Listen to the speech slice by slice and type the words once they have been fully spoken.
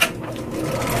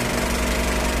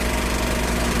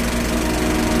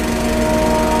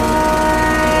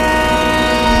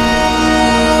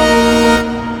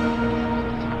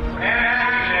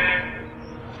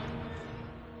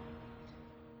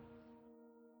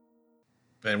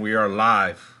And we are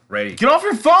live, ready. Get off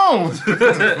your phone!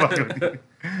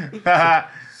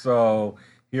 So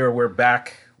here we're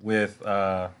back with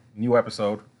a new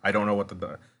episode. I don't know what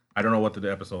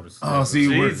the episode is. Oh, see,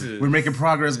 we're making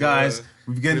progress, guys. Yeah.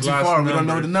 We're getting We too lost far. the We don't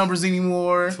know the numbers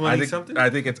anymore. 20 something? I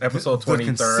think it's episode 23rd.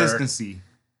 Consistency.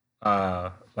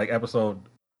 Like episode.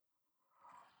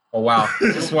 Oh wow!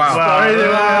 Just wow!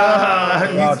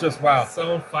 Wow. Just wow!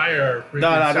 So on fire.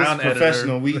 No, this is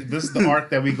professional. This is the arc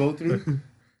that we go through.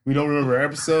 We don't remember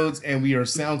episodes, and we are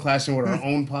sound clashing with our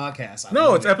own podcast.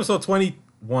 No, it's episode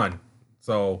 21.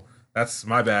 So that's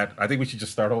my bad. I think we should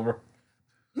just start over.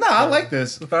 No, I like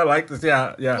this. If I like this,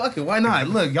 yeah. Fuck it, why not?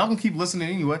 Look, y'all can keep listening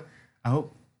anyway. I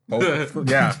hope. Oh,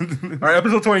 yeah. All right,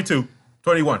 episode 22.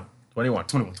 21. 21.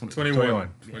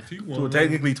 So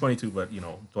technically 22, but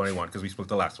 21 because we split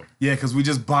the last one. Yeah, because we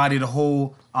just bodied a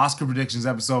whole Oscar predictions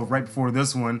episode right before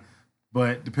this one.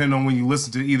 But depending on when you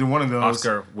listen to either one of those,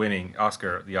 Oscar Was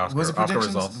it predictions?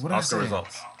 results. What did I Oscar say?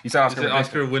 results. You said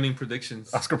Oscar winning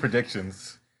predictions. Oscar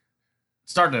predictions.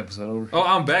 Start the episode over. Oh,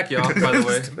 I'm back, y'all, by the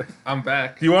way. I'm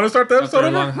back. Do you want to start the episode After a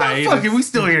over? long no, hiatus. fuck it, we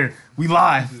still here. We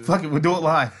live. Fuck it, we'll do it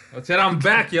live. I said I'm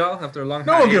back, y'all, after a long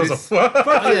No one hiatus. gives a fuck.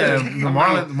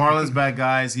 Yeah, Marlin's back,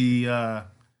 guys. He Got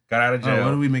out of jail.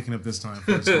 what are we making up this time?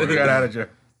 For a story? Got out of jail.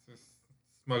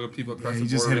 Smuggle people across He the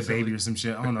just border hit a baby recently. or some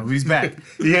shit. I don't know. He's back.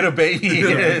 He hit a baby.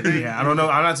 Yeah, I don't know.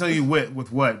 I'm not telling you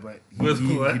with what, but he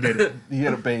did it. He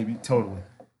hit a baby. Totally.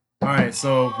 All right,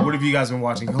 so what have you guys been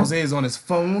watching? Jose is on his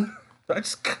phone. I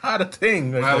just got a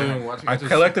thing. I haven't been watching. I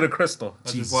collected a crystal. I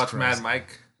Jesus just watched Christ. Mad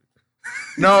Mike.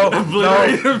 No,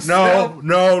 Obliterate himself.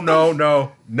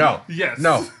 no. Yes.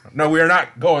 No, we are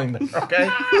not going there, okay?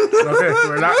 Okay,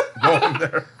 we're not going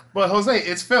there. But Jose,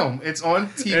 it's film. It's on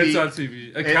TV. It's on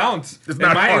TV. It counts. It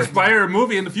not might hard. inspire a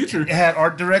movie in the future. It had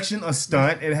art direction, a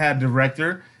stunt. It had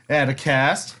director. It had a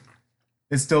cast.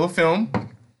 It's still a film.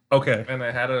 Okay. And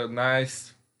I had a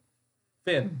nice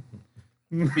fin.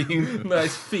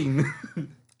 Nice fin.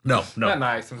 No. Not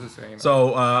nice, I'm just saying.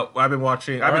 So I've been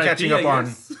catching up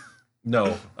on.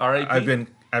 No, R.I.P.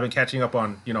 I've been catching up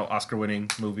on Oscar-winning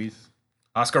movies,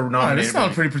 Oscar Oh, nominated. this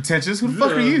sounds pretty pretentious. Who the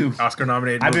fuck are you? Oscar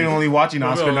nominated. I've been only watching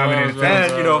Oscar nominated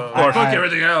films. And, of course, fuck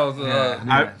everything else.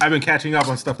 I've been catching up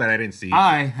on stuff that I didn't see.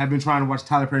 I have been trying to watch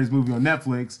Tyler Perry's movie on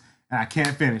Netflix, and I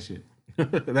can't finish it.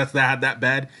 That's that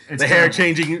bad. It's The hair terrible.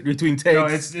 changing between takes. No,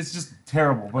 it's just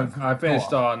terrible. But I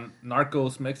finished on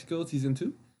Narcos Mexico season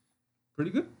 2. Pretty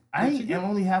good. I am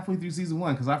only halfway through season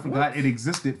 1 because I forgot it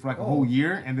existed for like a whole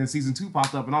year, and then season 2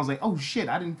 popped up, and I was like, "Oh shit,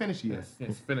 I didn't finish it yet."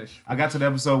 Yes, finish. I got to the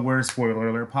episode where, spoiler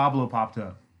alert, Pablo popped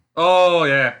up. Oh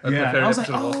yeah, that's my Yeah, favorite I was like,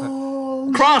 episode of all time.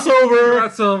 "Oh, crossover.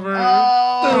 Crossover.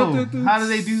 oh, how did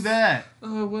they do that?"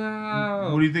 Oh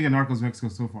wow. What do you think of Narcos Mexico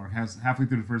so far? Halfway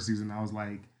through the first season, I was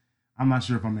like, "I'm not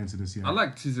sure if I'm into this yet." I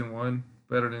like season 1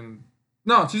 better than.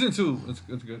 No, season 2. It's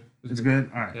good. It's good.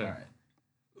 All right, Yeah. all right.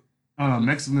 I don't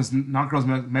know.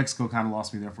 Narcos Mexico kind of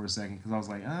lost me there for a second because I was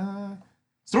like,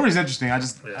 story's interesting. I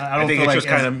don't I think feel it's like just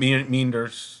kind of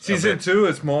meanders. a Season bit. 2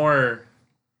 is more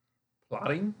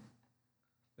plotting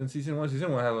than season 1.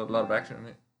 Season 1 had a lot of action in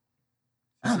it.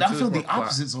 I Season 2 feel is the more plot.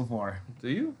 opposite so far. Do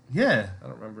you? Yeah. I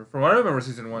don't remember. From what I remember,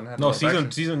 season 1 had a No, lot of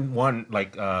action. season 1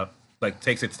 like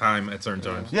takes its time at certain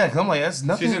times. Yeah, because I'm like, that's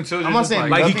nothing. Season 2 is I'm not just saying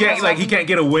Like nothing. he can't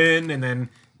get a win, and then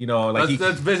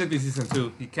That's basically season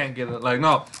 2. He can't get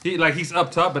it. He's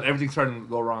up top, but everything's starting to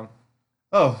go wrong.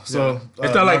 Oh, so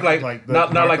It's not like the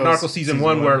not like Narcos season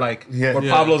one where where Yeah.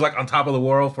 Pablo's like on top of the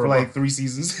world for for like 3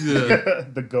 seasons. Yeah.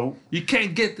 The GOAT. You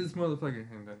can't get this motherfucker.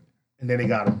 And then they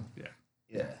got him. Yeah.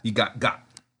 Yeah. he got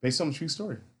Based on a true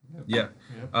story. yeah.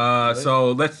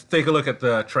 So let's take a look at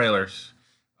the trailers.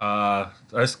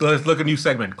 Let's look at a new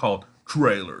segment called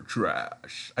Trailer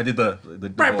Trash. I did the This is the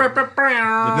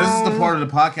part of the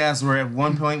podcast where at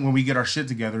one point when we get our shit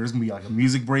together, there's gonna be like a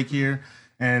music break here,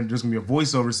 and there's gonna be a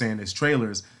voiceover saying it's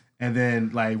trailers, and then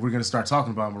like we're gonna start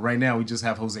talking about them. But right now we just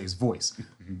have Jose's voice.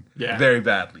 Yeah. very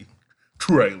badly.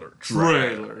 Trailer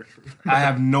Trash. Trailer. I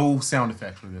have no sound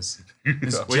effect for this.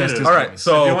 It's just Yeah. his All right, voice.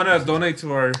 so If you want to donate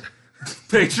to our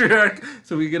Patriarch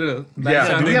so we get a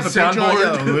Yeah. Do we have a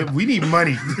soundboard? Patreon? Yo, we need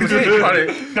money. We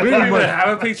don't even have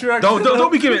a Patriarch.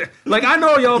 don't be giving like I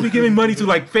know y'all be giving money to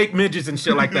like fake midgets and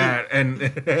shit like that, and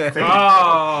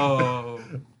Oh.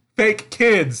 fake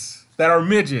kids that are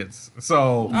midgets.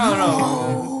 So I don't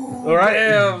know. all right,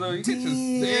 Damn, though. You can just.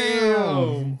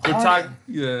 Damn. We're talking.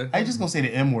 Yeah. I ain't just gonna say the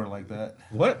M word like that.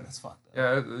 what? That's fucked up.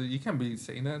 Yeah, you can't be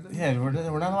saying that. Yeah, we're not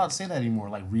allowed to say that anymore.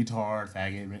 Like retard,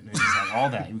 faggot, it's like all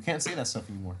that. We can't say that stuff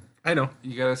anymore. I know.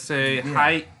 You gotta say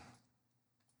height.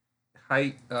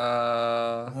 Height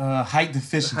deficiency. Height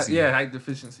deficiency. Yeah, height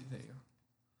deficiency. There you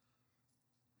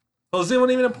go. Jose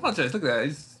won't even apologize. Look at that.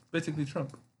 He's basically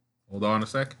Trump. Hold on a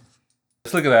sec.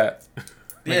 Just look at that.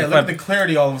 Yeah, look at the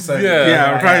clarity all of a sudden.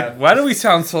 Yeah, right. Why do we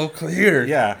sound so clear?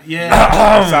 Yeah.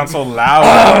 Yeah. Sounds so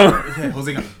loud. Yeah,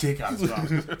 Jose got a dick out his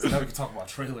mouth. So now we can talk about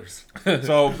trailers.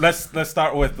 So let's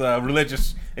start with the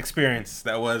religious experience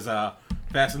that was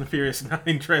Fast and the Furious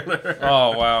 9 trailer.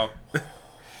 Oh wow.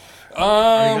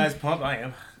 Are you guys pumped? I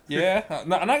am. Yeah.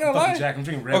 No, I'm not gonna Fucking lie. Jack, I'm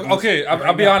drinking Red Bulls Okay, I'll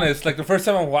right be now. honest. Like the first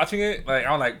time I'm watching it, like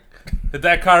I'm like, did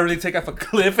that car really take off a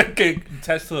cliff and get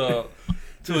attached to a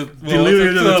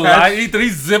the line? Did he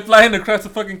zip line across the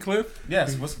fucking cliff?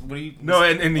 Yes. What are you? No,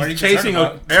 and what are you he's chasing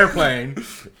an concerned airplane.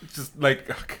 Just like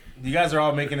You guys are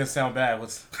all making this sound bad.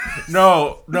 What's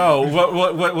no.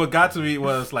 What got to me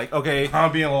was like, okay,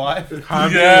 Han being alive? Han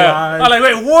being Yeah. alive. I'm like,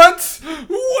 wait, what?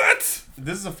 What?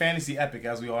 This is a fantasy epic,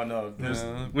 as we all know.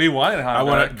 We wanted Han. I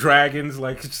want back. dragons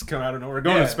like just come out of nowhere. We're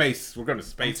going Yeah. to space. We're going to I'm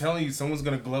space. telling you, someone's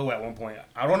gonna glow at one point.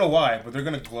 I don't know why, but they're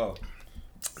gonna glow.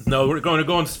 No, we're going to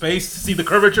go in space, see the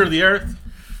curvature of the Earth.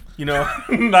 You know,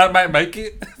 Not might make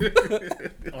it.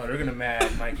 Oh, they're gonna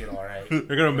mad Mike it all right. they're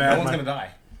gonna No mad. one's gonna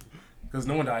die because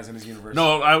no one dies in this universe.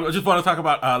 No, I just want to talk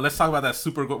about. Let's talk about that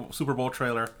Super Bowl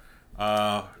trailer.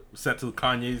 Set to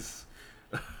Kanye's.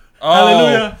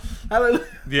 Hallelujah, hallelujah.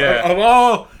 Yeah. Of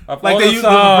all, Of like all they the use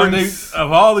songs.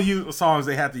 of all the songs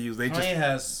they had to use, they Kanye just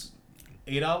has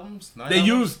 8 albums. 9 they albums?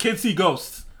 use Kids See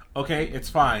Ghosts. Okay, it's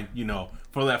fine, you know,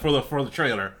 for the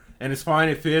trailer, and it's fine.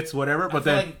 It fits, whatever. But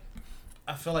then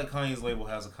I feel like Kanye's label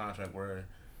has a contract where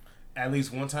at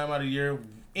least one time out of the year,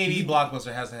 any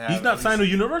blockbuster has to have. he's not signed to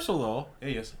Universal though. Yeah,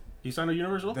 yes. He's signed to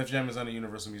Universal. Def Jam is under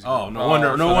Universal Music. Oh, Group. no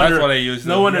wonder. No so wonder. that's why they use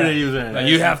No them. wonder Yeah. they use it. Like,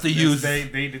 you have to use.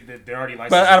 They're already licensed.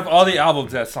 But out of all the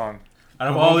albums, that song. Out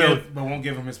of all the, but won't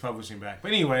give him his publishing back.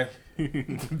 But anyway,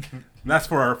 that's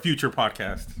for our future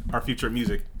podcast, our future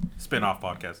music spin-off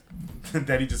podcast.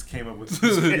 Daddy just came up with.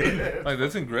 Like,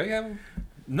 doesn't Greg have them?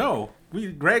 No,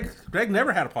 Greg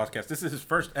never had a podcast. This is his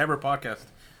first ever podcast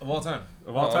Of all time.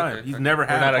 of all Oh, time. okay. He's never We're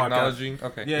had not a podcast. acknowledging.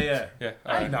 Okay. Yeah. Yeah. I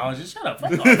alright. acknowledge it. Shut up.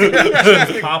 Fuck off.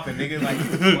 Shit's popping, nigga. Like,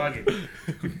 fuck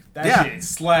it. That Yeah. shit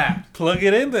slapped. Plug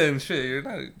it in then. Shit, you're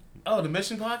not. Oh, the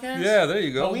Mission Podcast? Yeah, there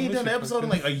you go. Oh, we ain't done an episode in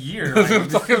like a year. That's what I'm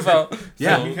Like, talking about.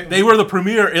 Yeah, So- they were the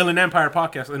premier Inland Empire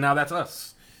podcast, and now that's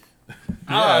us.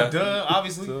 Ah, Yeah. duh,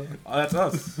 obviously. So- Oh, that's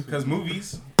us. Because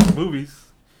movies, Movies.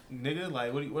 nigga,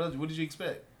 like, what did you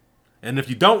expect? And if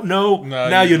you don't know, Now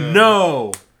now you you know.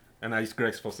 know. And now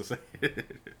Greg's supposed to say it.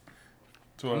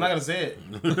 I'm not gonna say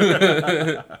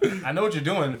it. I know what you're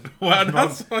doing. Well, I'm,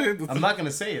 that's I'm not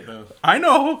gonna say it though. I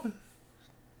know.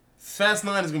 Fast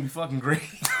 9 is gonna be fucking great.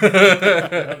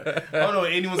 I don't know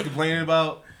what anyone's complaining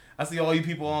about. I see all you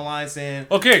people online saying,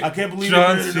 Okay. I can't believe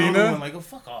John they're doing another Cena. one. Like, oh,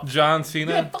 fuck off. John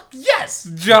Cena. Yeah, fuck yes.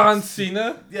 John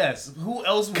Cena. Yes. Who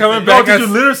else would Coming say back Did as you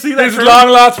literally see that? his trailer? long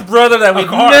lost brother that we've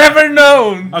car. never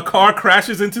known. A car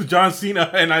crashes into John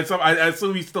Cena, and I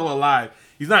assume he's still alive.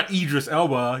 He's not Idris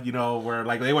Elba, you know, where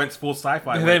like they went full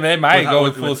sci-fi. They might go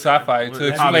with full sci-fi to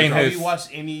explain Have his. you watched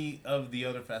any of the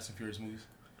other Fast and Furious movies?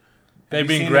 They've Have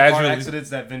you been seen the car gradually. accidents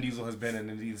that Vin Diesel has been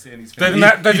in these Did films?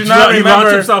 not he remember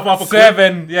launched himself off a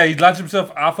seven? Yeah, he launched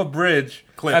himself off a bridge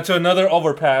Cliff. onto another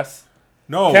overpass.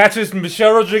 No, Catches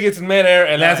Michelle Rodriguez in midair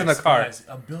and lands in a car. Guys,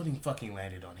 a building fucking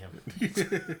landed on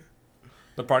him.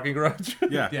 The parking garage.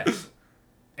 yeah. Yeah,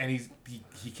 and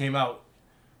he came out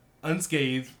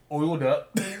unscathed, oiled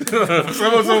up.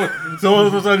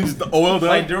 Someone was on just oiled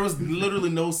Like up. there was literally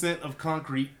no scent of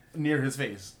concrete near his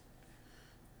face,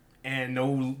 and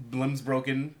no limbs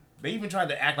broken. They even tried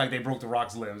to act like they broke the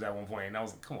Rock's limbs at one point, and I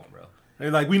was like, "Come on, bro."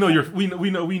 And, like we know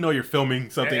you're filming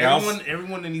something else.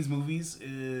 Everyone in these movies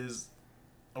is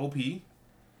OP.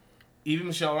 Even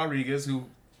Michelle Rodriguez, who,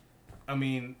 I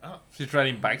mean, She's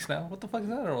riding bikes now. What the fuck is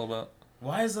that all about?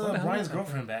 why is the hell Brian's is that?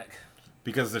 girlfriend back?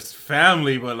 Because it's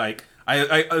family, but like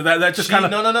that just She, kind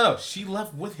of no. She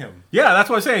left with him. yeah, that's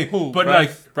what I'm saying. Who? But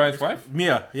Brian's wife?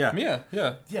 Mia, yeah, Mia.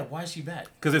 Yeah. Yeah, why is she back?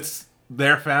 because it's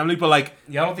their family. But like,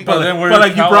 Yeah, I don't think. But then but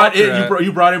like you Paul brought Walker it, at?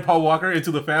 you brought in Paul Walker into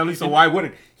the family. So why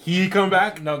wouldn't he come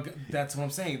back? No, that's what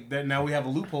I'm saying. That now we have a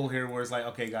loophole here where it's like,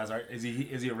 okay, guys, is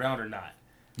he around or not?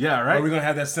 Yeah, Are right. we gonna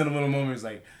have that sentimental moment? It's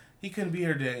like he couldn't be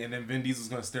here today, and then Vin Diesel's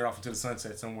gonna stare off into the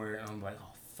sunset somewhere, and I'm like, oh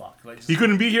fuck. Like, just, He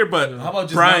couldn't be here, but how about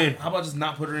just Brian, how about just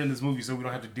not put her in this movie so we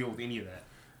don't have to deal with any of that?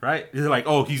 right? He's like,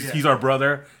 oh, he's our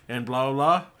brother, and blah blah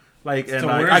blah. Like, and So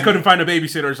like, where's I he? couldn't find a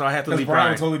babysitter, so I had to Because leave Brian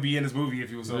Brian. would totally be in this movie if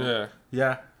he was. Yeah.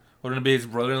 Yeah, Wouldn't it be his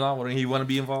brother-in-law? Wouldn't he want to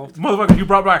be involved? motherfucker, you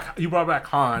brought back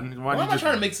Han. Why Why am did I you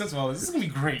trying to make sense of all this? This is gonna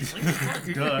be great.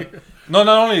 Like, duh. No,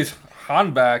 not only is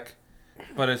Han back,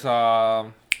 but it's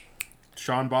Sean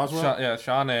Boswell?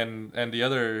 Sean and the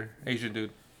other Asian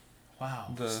dude.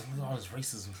 Wow. The- Look at all this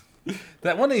racism.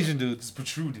 That one Asian dude, It's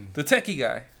protruding. the techie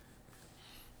guy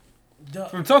Duh.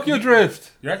 from Tokyo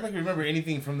Drift. You act like you remember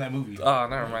anything from that movie. Oh,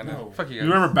 never mind. No. Now. Fuck you You guys.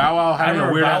 remember Bow Wow having a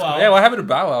remember weird Bow ass? Wow. Yeah, what happened to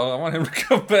Bow Wow? I want him to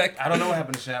come back. I don't know what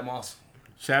happened to Shad Moss.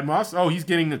 Shad Moss? Oh, he's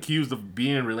getting accused of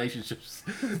being in relationships.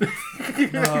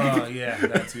 Oh, yeah,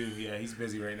 that too. Yeah, he's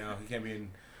busy right now. He can't be in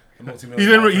a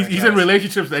multi-million dollar He's in franchise.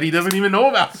 relationships that he doesn't even know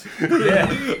about.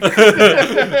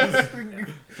 Yeah.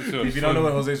 Sure, If you don't know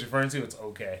what Jose's referring to, it's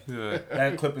okay. Yeah.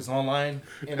 That clip is online,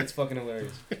 and it's fucking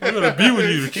hilarious. I'm gonna be with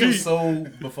you to He was cheat. so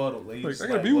befuddled. Like, Like, I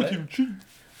gotta be with you to cheat.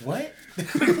 What?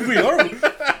 We are.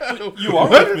 You are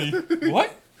with me.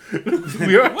 What?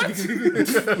 We are.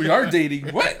 What? We are dating.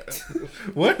 What?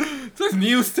 What? That's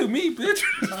news to me, bitch.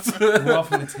 We're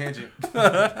off on a tangent. All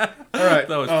right.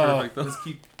 That was perfect. Though.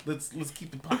 Let's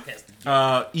keep the podcast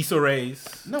together. Issa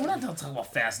Rae's. No, we're not done talking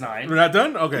about Fast 9. We're not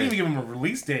done? We Okay. didn't even give him a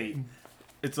release date.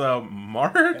 It's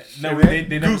March? No, they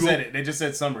never said it. They just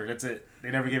said summer. That's it.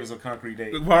 They never gave us a concrete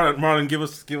date. Marlin, give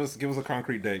us a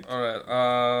concrete date. All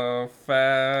right.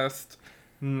 Fast This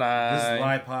is 9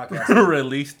 live podcast.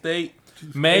 release date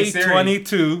May Hey, Siri.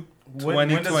 22, When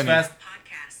does 2020. Fast?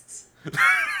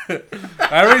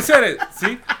 I already said it.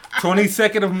 See,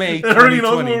 22nd of May, It already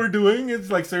knows what 2020. we're doing. It's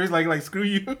like serious, like screw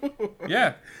you.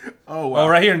 Yeah. Oh wow. Oh,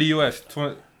 right here in the U.S.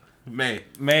 May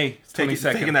May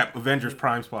 22nd, taking that Avengers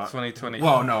Prime spot. 2020.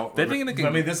 Well, no. They're thinking they can. I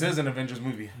mean, this is an Avengers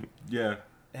movie. Yeah.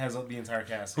 It has the entire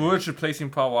cast. Who is replacing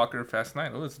Paul Walker in Fast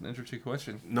 9? Oh, that's an interesting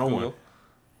question. No Who one. will?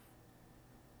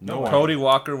 No one. Cody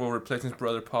Walker will replace his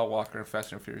brother Paul Walker in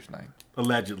Fast and Furious 9.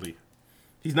 Allegedly.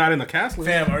 He's not in the cast list.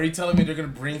 Fam, are you telling me they're gonna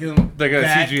bring him? They're gonna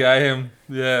back? CGI him.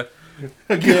 Yeah.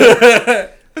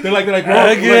 They're like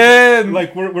Again.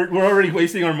 Like we're already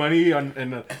wasting our money on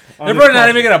They're probably not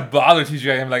even gonna bother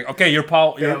CGI him. Like, okay, you're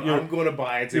Paul. Fam, You're I'm gonna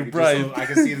buy it you're just so bright. I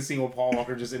can see the scene with Paul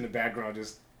Walker just in the background.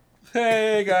 Just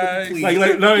hey guys. Please.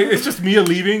 like no, it's just Mia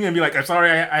leaving and be like, I'm sorry,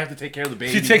 I have to take care of the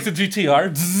baby. She takes a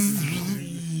GTR.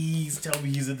 please tell me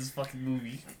he's in this fucking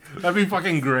movie. That'd be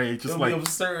fucking great. Just It'll like be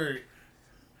absurd.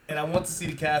 And I want to see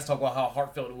the cast talk about how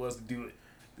heartfelt it was to do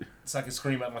it, so I can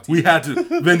scream at my TV. we had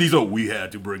to Vin Diesel. We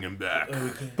had to bring him back.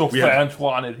 The We had- fans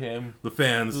wanted him. The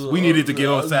fans. We needed to give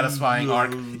him a satisfying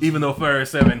arc, even though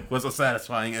Furious 7 was a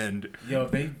satisfying end. Yo,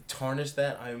 if they tarnish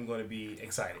that, I am going to be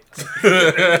excited.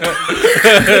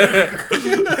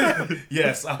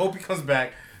 Yes, I hope he comes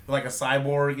back like a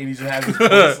cyborg and he just has his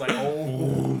voice like,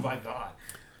 oh my god.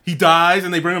 He dies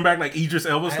and they bring him back like Idris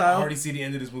Elba I style. already see the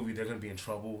end of this movie. They're going to be in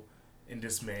trouble, in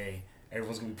dismay.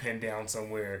 Everyone's going to be pinned down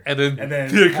somewhere. And then, And then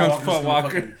here Paul comes Walker's Paul gonna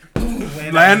Walker.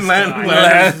 fucking Land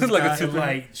like a and super.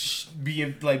 like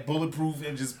being like bulletproof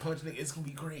and just punching it. It's gonna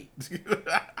be great.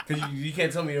 Cause you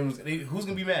can't tell me who's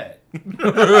gonna be mad. People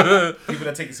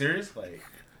that take it serious, like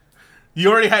You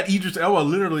already had Idris Elba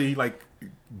literally like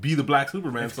be the Black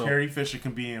Superman. if So Carrie Fisher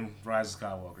can be in Rise of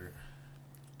Skywalker,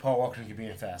 Paul Walker can be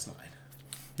in Fast 9.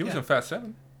 He was in Fast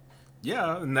 7.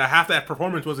 yeah, and half that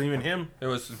performance wasn't even him. It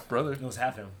was his brother. It was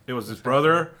half him. It was his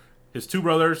brother, his two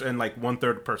brothers, and like one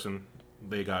third person.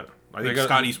 They got. I think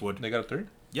Scott Eastwood. They got a third?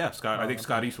 Yeah, Scott. I think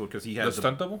Scott Eastwood because he The had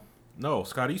stunt double? No,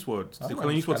 Scott Eastwood. I don't know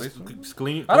Clint Eastwood's, Scott Eastwood.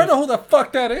 Clint, I don't know who the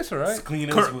fuck that is, alright? It's clean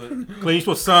Kurt- as wood. Clint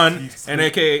Eastwood's son, Jeez. and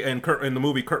AKA and Kurt in the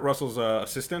movie Kurt Russell's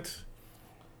assistant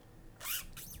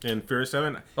in Furious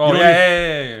 7. Oh, You know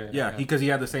yeah. Yeah, because he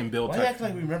had the same build. Why do you Type. act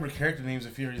like we remember character names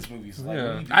of Furious movies? Like,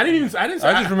 Yeah. what do you do? I didn't.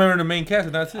 I just remember the main cast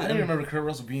and that's it. I didn't remember Kurt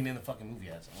Russell being in the fucking movie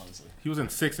yet, honestly. He was in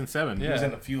 6 and 7. Yeah. He was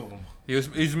in a few of them. He's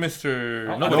Mr.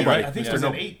 I Nobody, think- right? I think yeah. he was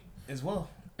in No. 8 as well.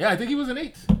 Yeah, I think he was in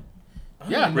 8. I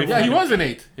don't Yeah, remember yeah, he him. was in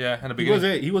 8. Yeah, in the He was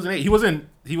beginning. 8. He was in 8. He was in.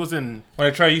 He was in. When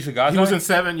I try to use the God's He was Eye, in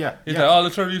 7. Yeah. he's yeah. like, oh,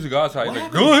 let's try to use the God's Eye. He's What like,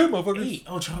 happened? go ahead, motherfucker. 8.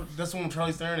 Oh, that's the one with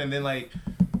Charlie Stern, and then like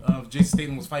Jason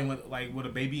Statham was fighting with a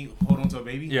baby, hold on to a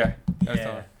baby. Yeah, that's the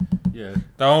Yeah. one. Yeah.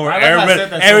 The one where I like how I everybody, said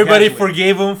that so everybody casually.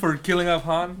 forgave him for killing off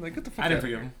Han. Like, get the fuck I didn't out.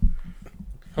 forgive him.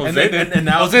 Jose And then- did. and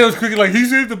now- Jose was quickly like, he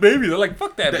saved the baby. They're like,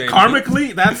 fuck that baby.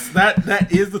 Karmically,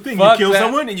 that is the thing. Fuck you kill that.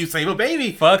 someone and you save a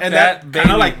baby. Fuck and that kind baby.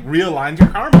 of like realigns your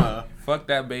karma. Fuck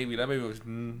that baby. That baby was.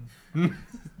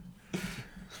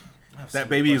 That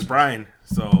baby is Brian.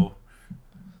 So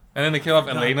And then they kill off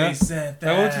Elena. They said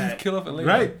That one that. just kill off Elena.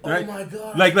 right, Oh right. my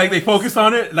god. Like they focus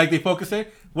on it. Like they focus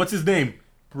it. What's his name?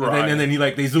 Brian. And then he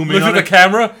like they zoom in Looks at on the it.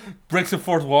 camera, breaks the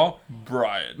fourth wall.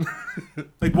 Brian.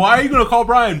 Like why are you gonna call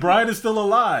Brian? Brian is still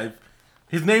alive.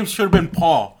 His name should have been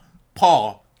Paul.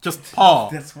 Paul. Just Paul.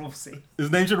 That's what I'm saying.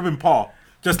 His name should have been Paul.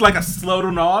 Just like a slow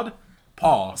nod.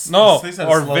 Paul. No, They said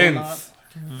or slow Vince. nod.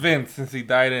 Vince, since he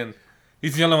died in.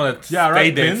 He's the only one that's Yeah, right,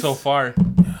 stayed dead Vince. so far.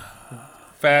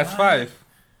 Fast Why? 5.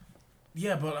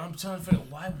 Yeah, but I'm trying to figure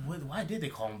out why did they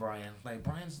call him Brian? Like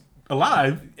Brian's.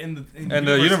 alive, in And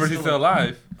the universe is still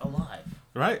alive. Alive.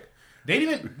 right? They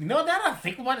didn't even. You know, now that I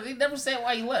think about it, they never said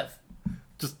why he left.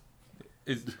 Just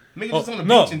Nigga just on the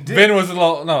No, beach and did.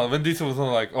 Vin Diesel was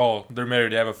like, oh, they're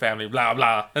married, they have a family, blah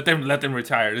blah. Let them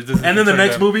retire. It's just, and then the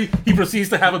next them. movie, he proceeds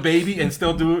to have a baby and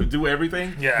still do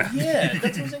everything. Yeah. Yeah,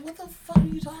 that's what I'm saying. What the fuck are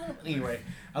you talking about? Anyway,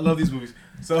 I love these movies.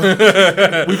 So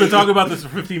We've been talking about this for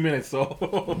 15 minutes, so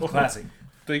classic.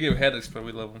 They give headaches, but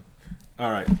we love them.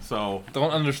 all right. So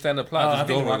Don't understand the I plot. Just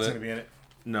think go Rock's with gonna it. be in it.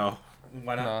 no,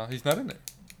 Why not? No, he's not in it.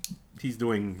 he's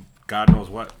doing God knows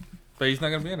what. But he's not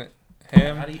gonna be in it.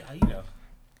 Him. How do you know?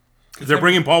 They're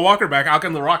bringing Paul Walker back. How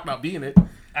can The Rock not be in it?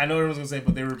 I know everyone's gonna say,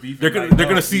 but they were beefing. They're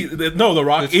gonna see. No, The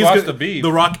Rock It's is supposed gonna to be.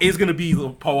 The Rock is gonna be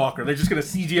Paul Walker. They're just gonna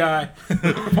CGI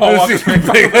Paul Walker straight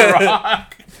from The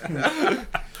Rock.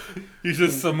 He's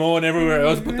just Samoan everywhere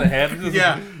else but the head.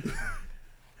 Yeah.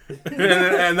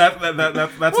 and that's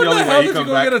the What only the hell way he did you comes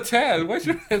go back. get a tan? Why's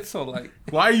your head so like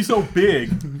Why are you so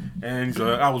big? And he's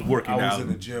like, I was working I out. was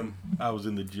in the gym I was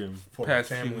in the gym. for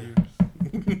past my few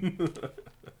family. years?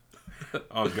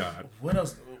 Oh God. What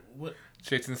else? What?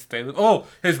 Jason Statham. Oh,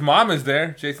 his mom is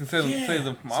there. Jason Statham's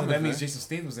So mom that is means there. Jason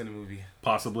Statham's in the movie.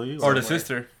 Possibly. Or the somewhere.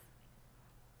 sister.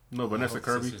 No, Vanessa Oh, the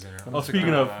Kirby. sister's in there. Oh,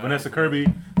 speaking of Vanessa Kirby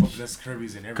Oh, Vanessa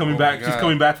Kirby's in there. coming Oh back, my she's God.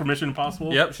 coming back for Mission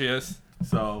Impossible. Yep, she is.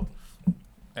 So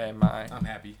And mine. I'm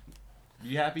happy.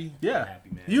 You happy? yeah, I'm happy,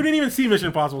 man. you didn't even see Mission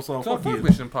Impossible, so So fuck fuck you.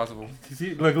 Mission Impossible. You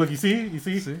see, look, you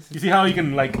see how he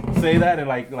can like say that and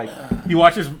like he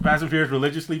watches Fast and Furious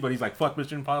religiously, but he's like fuck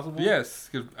Mission Impossible. Yes,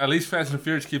 'cause at least Fast and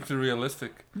Furious keeps it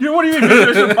realistic. You what do you mean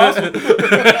Mission Impossible?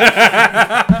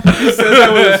 He says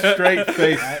that with a straight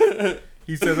face.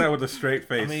 He says that with a straight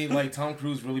face. I mean, like Tom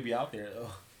Cruise really be out there. Ugh.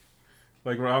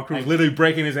 Like Ron Cruz literally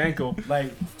breaking his ankle.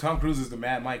 Like Tom Cruise is the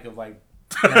Mad Mike of like.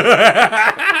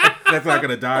 That's not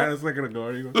gonna die. That's not gonna go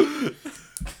anywhere.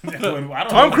 I don't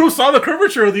Tom know. Cruise saw the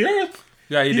curvature of the Earth.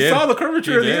 Yeah, he He did. saw the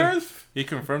curvature He of the did. Earth. He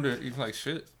confirmed it. He's like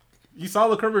shit. He saw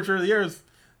the curvature of the Earth.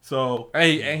 So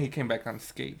And he came back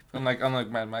unscathed. Unlike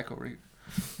Mad Michael Reed.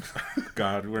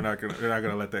 God, we're not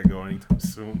gonna let that go anytime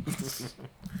soon.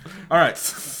 All right,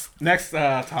 next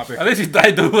topic. At least he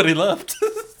died doing what he loved.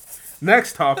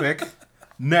 Next topic.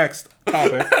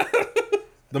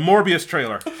 The Morbius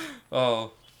trailer.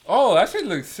 Oh, that shit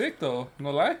looks sick though. No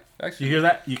lie. You Actually, hear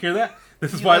that?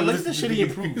 This is Why why. look at the shit he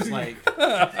improves. Like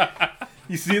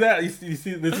You see that? You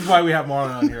see. This is why we have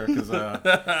Marlin on here because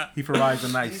he provides a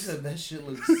he nice. said, that shit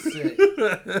looks sick.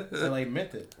 I like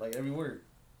meant it, like every word.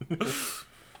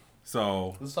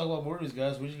 So Let's talk about Morbius,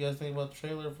 guys. What did you guys think about the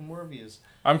trailer for Morbius?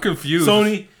 I'm confused.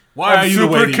 Sony, why I'm are you the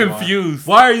way super you confused.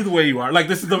 are? Why are you the way you are? Like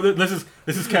this is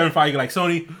Kevin Feige. Like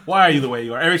Sony, why are you the way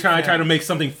you are? Every time I try to make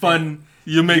something fun,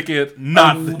 You make it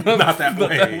not that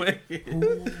way. Who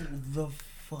the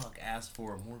fuck asked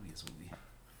for a Morbius movie?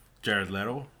 Jared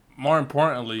Leto. More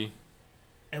importantly,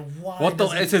 And why? what the?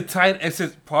 does Is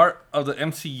it part of the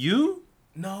MCU?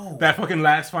 No. That fucking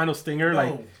last final stinger. No,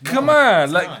 Like no, Come on,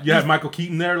 it's like, not. you have Michael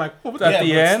Keaton there. Like what was At that? the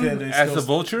but end, still, there's as still- a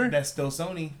vulture. That's still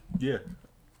Sony. Yeah.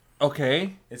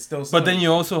 Okay, It's still Sony. but then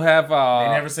you also have.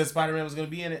 They never said Spider-Man was gonna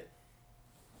be in it.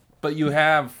 But you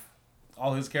have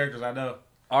All his characters, I know.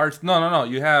 arts. No.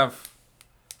 You have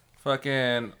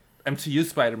fucking MCU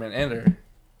Spider-Man in there.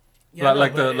 Yeah, I know,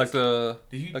 like but the it's-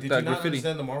 Did you like did that you not graffiti.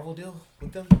 understand the Marvel deal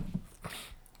with them?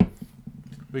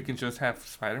 We can just have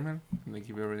Spider-Man and they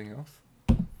keep everything else.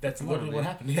 That's literally what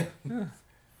happened. Yeah.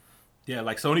 Yeah.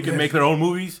 Like Sony can make their own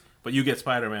movies, but you get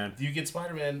Spider-Man. You get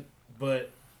Spider-Man,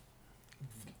 but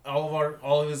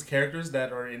all of his characters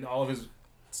that are in all of his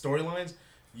storylines,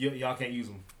 y'all can't use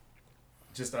them.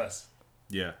 Just us.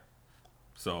 Yeah.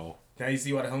 So Now you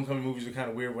see why the Homecoming movies are kind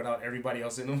of weird without everybody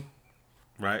else in them.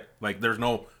 right, like there's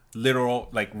no literal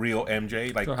like real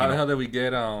MJ. Like So how the hell did we get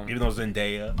even though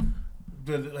Zendaya.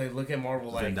 But like, look at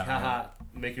Marvel, like, Zendaya. haha,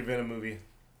 make your Venom movie,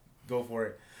 go for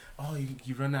it. Oh,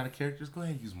 you run out of characters? Go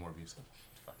ahead and use Morbius.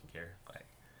 Fucking care. Like,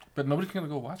 But nobody's gonna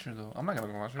go watch her though. I'm not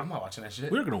gonna go watch her. I'm not watching that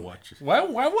shit. We're gonna watch it. Why?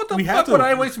 What the We have fuck to- would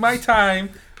I waste my time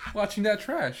watching that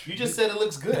trash? You just said it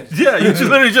looks good. Yeah, you just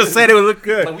literally just said it would look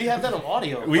good. Like, we have that on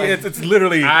audio. We, Like, it's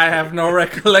literally I have no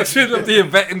recollection of the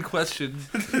event in question.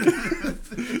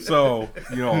 so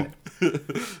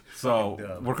so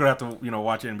dumb. we're gonna have to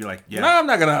watch it and be like, No, yeah, I'm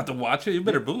not gonna have to watch it. You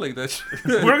better bootleg that shit.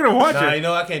 we're gonna watch nah, it. you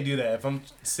know I can't do that. If I'm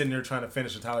sitting there trying to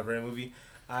finish a Tyler Perry movie,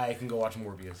 I can go watch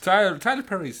Morbius. Tyler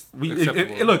Perry's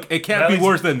acceptable. Look, it can't That be is-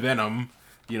 worse than Venom.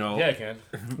 Yeah, I can.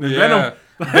 Venom.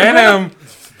 Venom.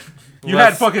 You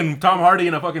had fucking Tom Hardy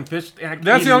in a fucking fish.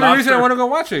 That's the only reason I want to go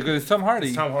watch it, because it's Tom Hardy.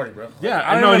 It's Tom Hardy, bro. Yeah,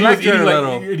 I I know. don't He even was like eating Jared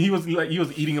like Leto. he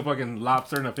was eating a fucking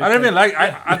lobster in a fish. I don't even tank.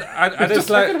 like. I It's just just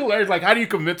like. fucking hilarious. Like, how do you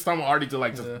convince Tom Hardy to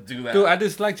like just do that? Dude, I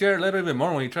dislike Jared Leto even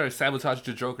more when he tried to sabotage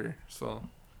the Joker. So,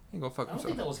 he go fuck I don't think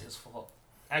himself. that was his fault.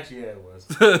 Actually, yeah, it was.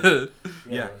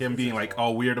 Yeah, it was. him It's being his like fault.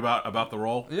 all weird about the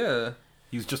role. Yeah.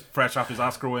 He was just fresh off his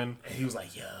Oscar win. And he was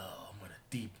like, yo, I'm going to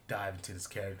deep dive into this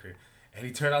character. And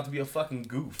he turned out to be a fucking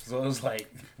goof. So it was like,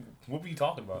 what were you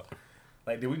talking about?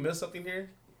 Like, did we miss something here?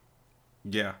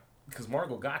 Yeah. Because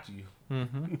Margot got you.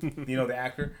 Mm-hmm. You know, the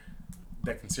actor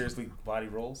that can seriously body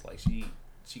roles? Like,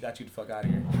 she got you the fuck out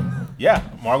of here. Yeah.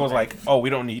 Margot's like, oh, we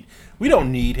don't need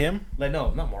him. Like,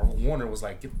 no, not Marvel. Warner was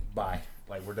like, bye.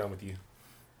 Like, we're done with you.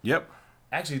 Yep.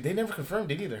 Actually, they never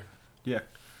confirmed it either. Yeah.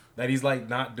 That he's, like,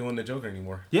 not doing the Joker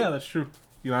anymore. Yeah, that's true.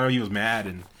 You know, I know he was mad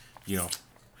and, you know.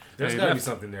 There's he got to be left.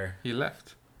 something there. He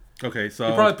left. Okay, so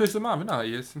He probably pissed him off. No,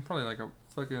 it's probably like a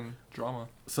fucking drama.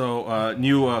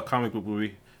 new comic book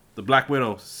movie, The Black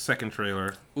Widow second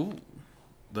trailer. Ooh.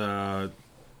 I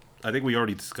think we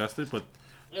already discussed it, but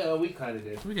Yeah, we kind of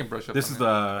did. We can brush up this on is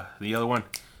it. the other one.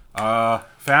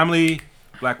 Family,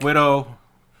 Black Widow,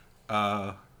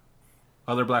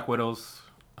 other Black Widows.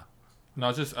 No,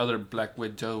 it's just other Black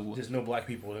Widow. There's no black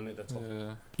people in it. That's all.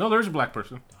 Yeah. No, there's a black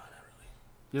person.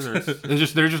 Yeah, there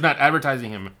is. They're just not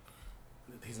advertising him.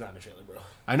 He's not in the trailer, bro.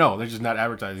 I know they're just not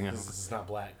advertising him. This is not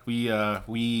black. We I can't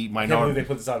believe minority they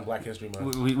put this out in Black History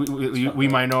Month. we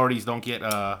minorities don't get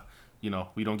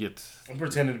we don't get. I'm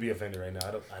pretending to be offended right now.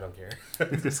 I don't care.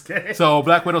 Just kidding. So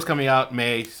Black Widow's coming out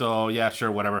May. So yeah,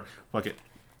 sure, whatever. Fuck it.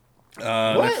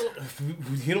 What?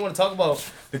 You don't want to talk about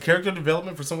the character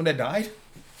development for someone that died?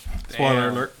 Spoiler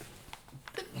Damn. alert.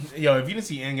 Yo, if you didn't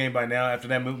see Endgame by now, after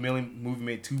that movie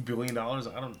made $2 billion, I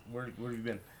don't. Where have you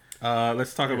been?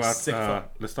 Let's talk You're a about sick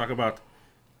fuck.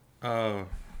 the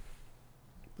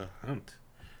Hunt.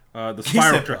 The He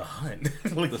Spiral said the trailer.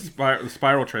 Hunt. Like, The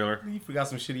Spiral trailer. he forgot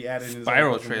some shit he added in his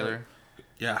Spiral own fucking trailer. book.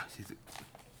 Yeah,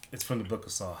 It's from the Book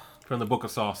of Saw. from the Book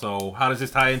of Saw. So how does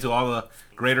this tie into all the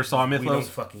greater Saw We don't mythos?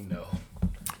 fucking know.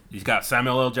 He's got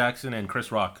Samuel L. Jackson and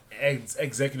Chris Rock.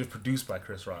 Executive produced by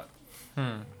Chris Rock.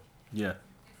 Yeah,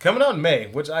 Coming out in May,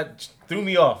 which threw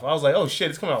me off. I was like, oh shit,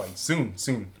 it's coming out like soon,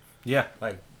 yeah.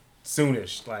 like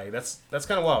soonish. Like that's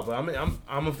kind of wild. But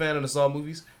I'm a fan of the Saw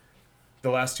movies. The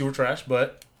last two were trash,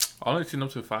 but I only seen up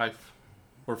to 5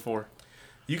 or 4.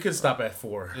 you could stop at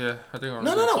 4. Yeah, I think.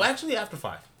 No. Actually, after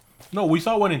 5, No, we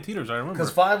saw one in theaters. I remember.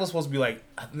 because 5 was supposed to be like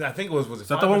I think it was Is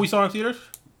that the one we saw in theaters?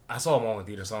 I saw them all in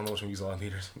theaters, so I don't know which one you saw in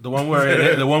theaters. The one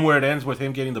where it ends with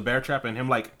him getting the bear trap and him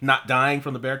like not dying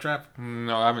from the bear trap.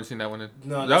 No, I haven't seen that one.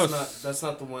 No, that was that's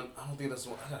not the one. I don't think that's the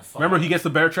one. I gotta find Remember, it. he gets the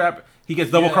bear trap. He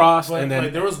gets double crossed, but, and then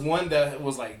like, there was one that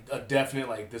was like a definite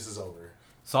like this is over.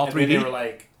 Saw And then they 3D. were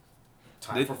like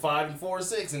time for 5 and 4 and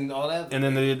 6 and all that. And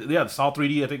then the Saw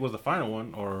 3D I think was the final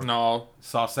one, or no.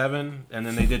 Saw 7, and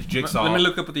then they did Jigsaw. Let me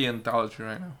look up the anthology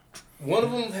right now. One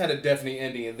of them had a definite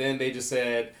ending, and then they just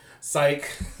said psych,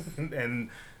 and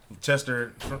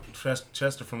Chester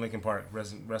from Linkin Park,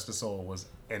 rest his soul, was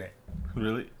in it.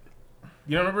 Really?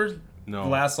 You don't remember No. the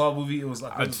last Saw movie? It was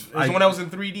like it was I- the one that was in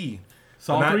 3D.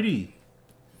 Saw But not- 3D.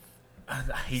 I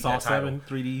hate Saw that title. 7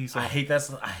 3D. Saw. I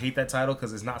hate that title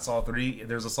because it's not Saw 3.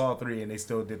 There's a Saw 3, and they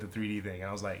still did the 3D thing.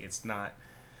 I was like, it's not.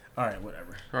 All right,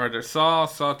 whatever. All right, there's Saw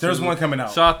 2. There's one coming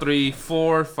out. Saw 3,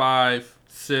 4, 5,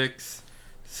 6.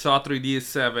 Saw 3D is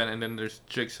 7, and then there's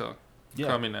Jigsaw Yeah.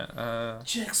 coming at.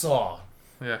 Jigsaw.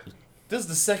 Yeah. This is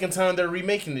the second time they're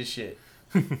remaking this shit.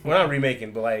 Well, not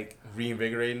remaking, but like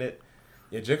reinvigorating it.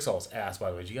 Yeah, Jigsaw's ass, by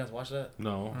the way. Did you guys watch that?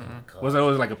 No. God. Was it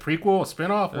like a prequel, a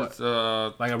spin-off? What? It's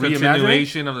Like a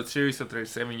continuation of the series after a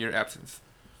 7-year absence.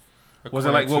 Was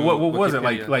it like what was it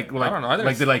like I don't know. I think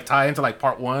like did it like tie into like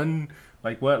part 1?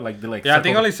 Like what? Like did like yeah, I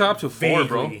think I separate- only saw up to 4,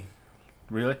 bro. Vaguely.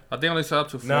 Really? I think I only saw up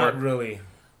to 4. Not really.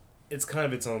 It's kind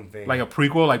of its own thing. Like a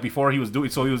prequel, like before he was doing.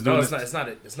 So he was doing. no, this, it's not.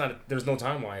 It's not. There's no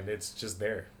timeline. It's just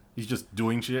there. He's just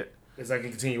doing shit. It's like a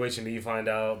continuation. That you find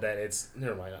out that it's.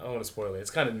 Never mind. I don't want to spoil it. It's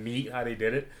kind of neat how they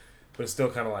did it, but it's still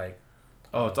kind of like.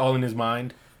 Oh, it's all in his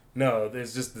mind. No,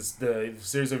 there's just this. The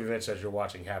series of events that you're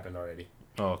watching happened already,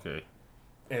 Oh, okay.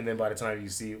 and then by the time you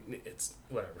see, it's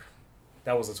whatever.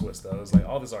 That was a twist, though. It was like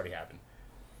all this already happened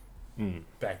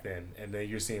back then, and then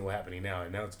you're seeing what's happening now,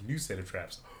 and now it's a new set of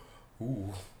traps.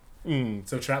 Ooh.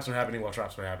 So traps were happening while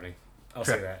traps were happening. I'll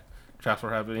say that. Traps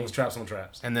were It happening. was traps on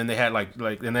traps. And then they had like,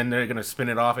 and then they're gonna spin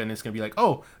it off, and it's gonna be like,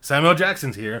 oh, Samuel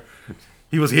Jackson's here.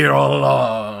 He was here all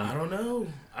along. I don't know.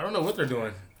 I don't know what they're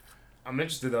doing. I'm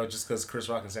interested though, just because Chris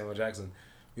Rock and Samuel Jackson,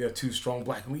 we have 2 strong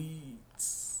black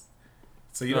leads.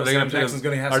 So you know Sam Jackson's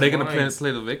gonna have. Are some they gonna lines.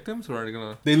 play the victims, or are they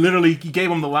gonna? They literally he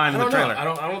gave him the line in the trailer. I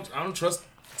don't trust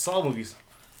Saw movies.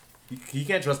 You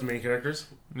can't trust the main characters.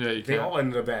 Yeah, you They can. all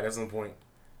ended up bad at some point.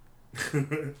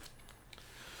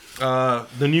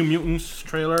 The New Mutants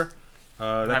trailer.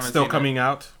 That's haven't still seen coming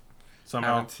out I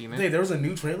somehow. haven't seen Hey, it. there was a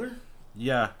new trailer.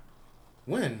 Yeah,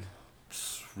 When?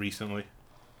 recently.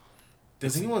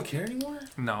 Does anyone care anymore?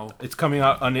 No. It's coming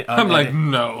out on. I'm like,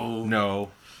 no. no.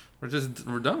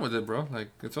 We're done with it, bro. Like,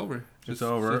 it's over. It's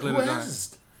over. let Who it die.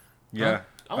 asked? Yeah.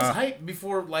 I was hyped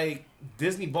before like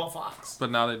Disney bought Fox, But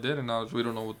now they did, and now we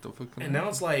don't know what the fuck. and now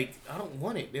it's like I don't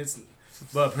want it.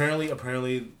 But apparently,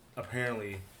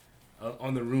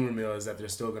 on the rumor mill is that they're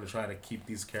still gonna try to keep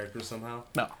these characters somehow.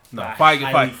 No. I Feige,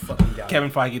 highly fucking doubt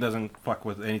Kevin Feige doesn't fuck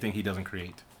with anything he doesn't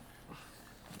create.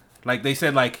 Like they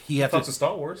said, like he had Fucks with to.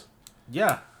 Star Wars.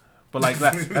 Yeah, but like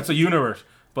that's a universe.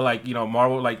 But like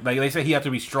Marvel, like they say he had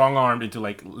to be strong armed into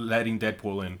like letting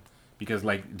Deadpool in because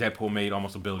like Deadpool made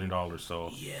almost $1 billion.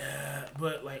 So Yeah,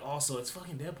 but like also it's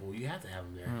fucking Deadpool. You have to have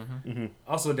him there. Mhm.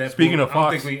 Also, Deadpool. Speaking of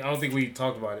Fox- I don't think we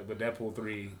talked about it, but Deadpool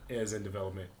 3 is in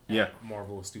development. Yeah. At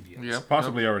Marvel Studios. Yep.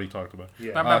 possibly already talked about.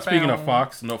 Yeah. Speaking of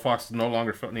Fox, Fox is no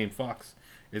longer named Fox.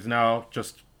 It's now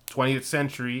just 20th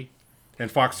Century, and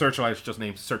Fox Searchlight is just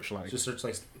named Searchlight. Just search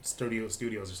like Studios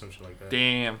or something like that.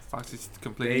 Damn, Fox is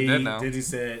completely dead now. Disney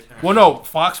said. Well, no,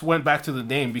 Fox went back to the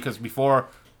name because before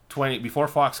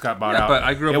Fox got bought Yeah, out. but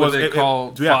I grew up with it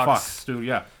called Yeah, Fox. Fox, dude,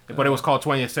 yeah. But it was called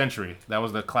 20th Century. That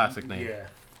was the classic name. Yeah.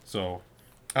 So,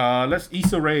 let's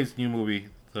Issa Rae's new movie.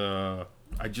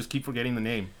 I just keep forgetting the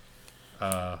name.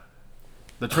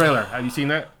 The trailer. Have you seen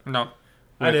that? No.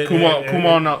 I did. Kumar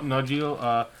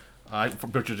Najil. I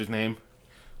butchered his name.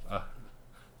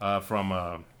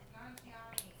 From.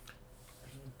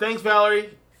 Thanks, Valerie.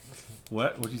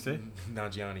 What? What'd you say?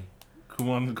 Nanjiani.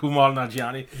 Kumar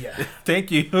Najani. Yeah.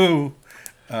 Thank you.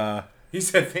 He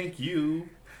said thank you.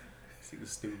 He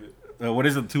was stupid. What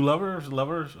is it? Two lovers,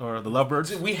 or the lovebirds?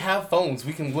 Dude, we have phones.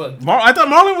 We can look. I thought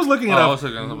Marlin was looking it I up. was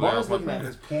looking at Marlon's looking at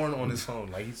his porn on his phone.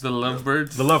 Like he's the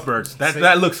Lovebirds. The lovebirds. Say-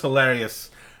 That looks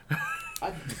hilarious.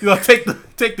 Take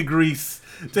the grease.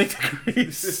 Take the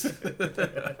grease.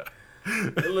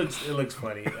 It looks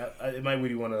funny. It might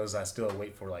be one of those I still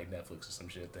wait for like Netflix or some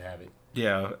shit to have it.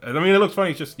 Yeah, I mean it looks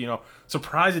funny. It's just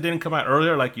surprised it didn't come out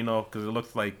earlier. Like because it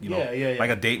looks like Yeah.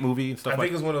 like a date movie and stuff I like.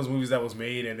 think it's one of those movies that was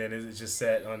made and then it's just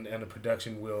set on a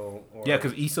production wheel. Or, Yeah,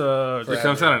 because Issa. It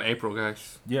comes out in April,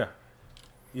 guys. Yeah,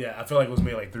 yeah, I feel like it was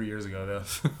made like 3 years ago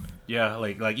though. yeah,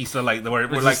 like Issa we're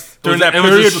It like was during just- that it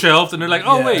was period just shelved, and they're like,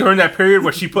 oh Yeah. wait. during that period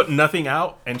where she put nothing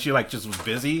out and she just was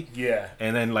busy Yeah.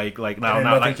 and then like now And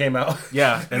now nothing like came out.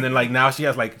 yeah and then now she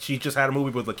has she just had a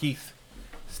movie with Lakeith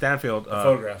Stanfield,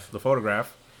 Photograph. The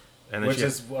Photograph, and then Which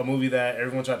is a movie that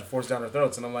everyone tried to force down their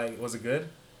throats, and I'm like, was it good?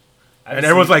 and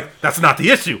everyone's like, that's not the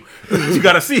issue. You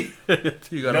gotta see.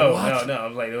 You gotta no, watch. no.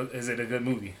 I'm like, is it a good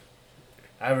movie?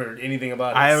 I haven't heard anything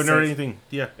about it. I haven't heard since- anything.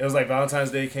 Yeah. It was like Valentine's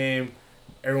Day came,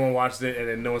 everyone watched it, and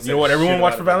then no one said You know what everyone shit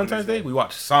watched about for it. Valentine's Day? We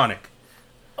watched Sonic.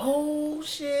 Oh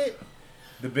shit!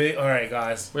 All right,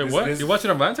 guys. Wait, what? You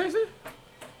watching on Valentine's Day?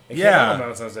 It came Yeah. out on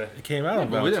Valentine's Day. It came out. Yeah, on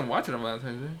but we Valentine's. didn't watch it on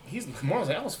Valentine's Day. He's Marlon's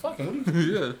like, I was fucking.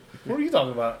 Yeah. What are you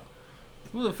talking about?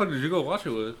 Who the fuck did you go watch it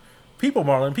with? People,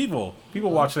 Marlon. People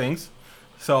watch things.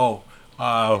 So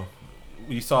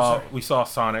we saw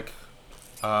Sonic.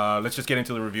 Let's just get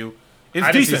into the review. It's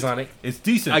I didn't see decent. Sonic. It's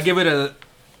decent. I give it a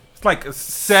it's like a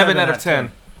 7 out of 10.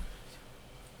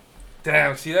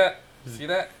 Damn, see that? See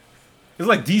that? It's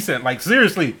like decent. Like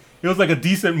seriously, it was like a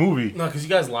decent movie. No, because you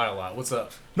guys lie a lot. What's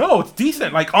up? No, it's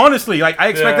decent. Like honestly, like I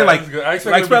expected that's good. I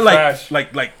expected it to be trash.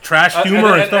 like trash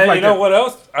humor and stuff like you know that. what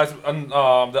else?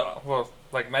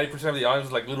 Like 90% of the audience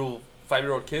was like little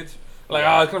 5-year-old kids. Like,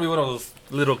 it's gonna be one of those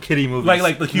little kiddie movies.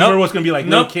 Like the humor Nope. was gonna be like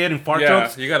Nope. little kid and fart Yeah,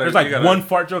 jokes. you gotta- There's like you gotta- one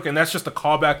fart joke, and that's just a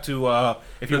callback to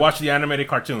if you watch the animated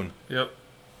cartoon. Yep.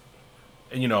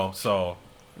 And so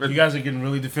You guys are getting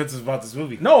really defensive about this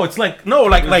movie. no, it's like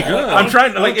I'm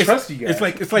trying to I like don't trust you guys.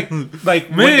 it's like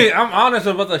like Me, I'm honest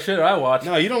about the shit I watch.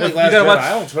 No, you don't If like you Last gotta Jedi. watch- I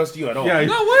don't trust you at all. yeah.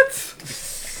 No, what?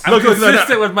 I'm Look,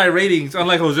 consistent with my ratings,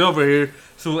 unlike Jose over here.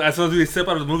 So as soon as we step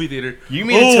out of the movie theater, You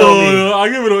mean to tell me? I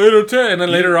give it an 8 or 10, and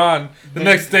then later on, the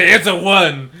next day, it's a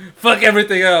 1. Fuck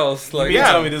everything else. Like, You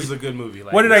Yeah. tell me this is a good movie.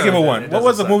 Like, What did I give a it 1? doesn't What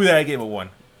was the suck. movie that I gave a 1?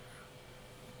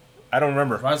 I don't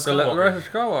remember. Rise The of Skywalker. Rise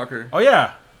of Skywalker. Oh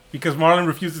yeah, because Marlon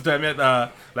refuses to admit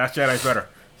Last Jedi's better.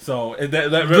 So The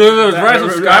Rise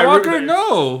of Skywalker?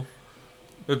 No.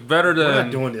 It's better We're not than.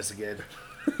 doing this again.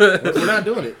 We're not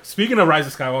doing it. Speaking of Rise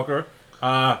of Skywalker,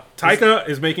 Taika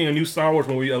is making a new Star Wars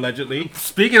movie allegedly,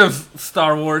 Speaking of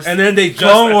Star Wars, and then they just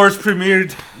Clone Wars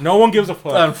premiered No one gives a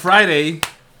fuck. on Friday.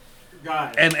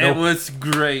 God. And it was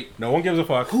great. No one gives a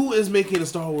fuck. Who is making a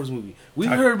Star Wars movie? We've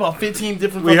heard about 15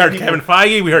 different. We heard people. Kevin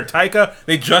Feige. We heard Taika.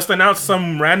 They just announced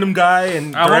some random guy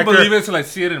and I won't director. believe it until I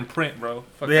see it in print, bro.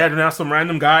 Fuck They had announced some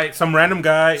random guy Some random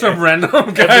guy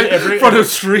from the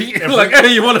street. like,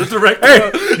 hey, you want to direct?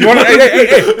 Hey, you want to?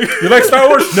 Hey! You like Star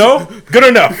Wars? No, good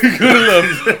enough. Good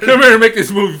enough. Come here and make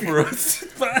this movie for us.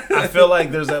 I feel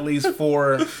like there's at least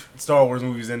 4 Star Wars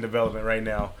movies in development right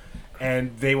now,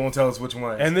 and they won't tell us which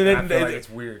ones. And then I feel like it's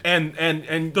weird. And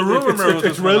The rumor mill it's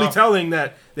just really went off. telling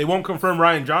that they won't confirm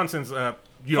Ryan Johnson's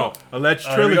alleged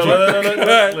trilogy.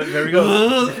 There we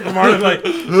go.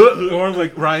 Marlin's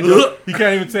like Ryan. He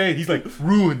can't even say it. He's like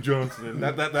ruined Johnson.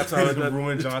 That's how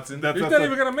Ruin Johnson. That's He's not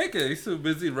even gonna make it. He's too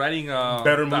busy writing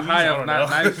Better the movies? high I of don't not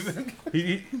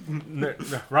know.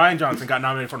 nice. Ryan Johnson got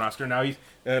nominated for an Oscar. Now he's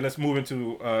let's move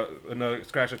into another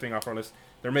scratch the thing off our list.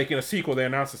 They're making a sequel. They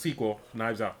announced a sequel,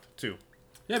 Knives Out 2.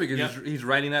 Yeah, because he's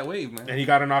riding that wave, man. And he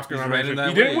got an Oscar He's nomination.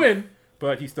 riding He that didn't wave. win,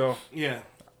 but he still. Yeah.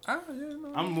 Yeah,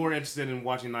 no. I'm more interested in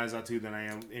watching Knives Out 2 than I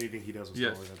am anything he does with Star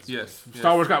Yes, Wars. At this yes.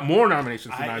 Star Wars got more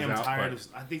nominations than I Knives am Out. tired But, of.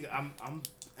 I think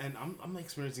I'm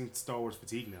experiencing Star Wars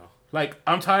fatigue now. like,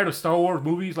 I'm tired of Star Wars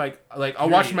movies. Like I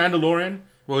watched Mandalorian.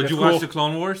 Well, did That's you cool. watch the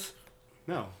Clone Wars?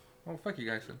 No, Oh, fuck you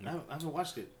guys. I haven't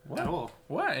watched it at all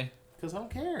Why? because I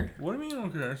don't care. What do you mean you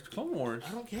don't care? It's Clone Wars.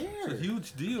 I don't It's a care.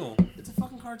 huge deal. It's a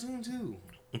fucking cartoon too.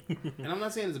 And I'm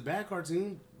not saying it's a bad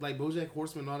cartoon. Like BoJack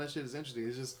Horseman and all that shit is interesting.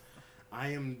 It's just I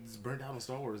am just burnt out on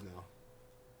Star Wars now.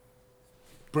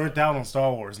 Burnt out on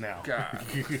Star Wars now. God.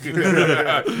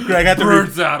 Greg had to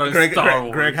Birds out on Star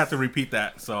Wars. Greg had to repeat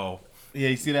that. So Yeah,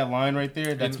 you see that line right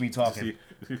there? That's me talking.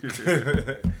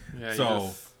 Yeah,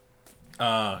 So,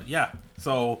 yeah.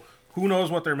 So who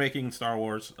knows what they're making in Star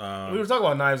Wars? We were talking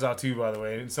about Knives Out too, by the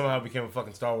way, and somehow it became a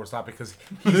fucking Star Wars topic because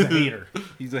he's a hater.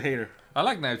 He's a hater. I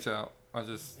like Knives Out. I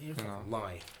just, You're you know, fucking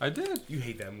lying. I did. You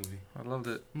hate that movie. I loved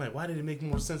it. I'm like, why did it make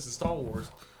more sense than Star Wars?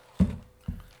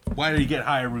 Why did he get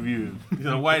higher reviewed?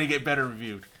 Why did he get better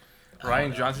reviewed?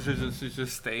 Ryan Johnson should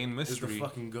just stay in It's the mystery.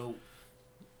 fucking GOAT.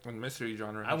 In mystery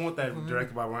genre. I want that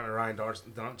directed by Ryan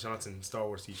Johnson Star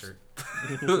Wars t-shirt.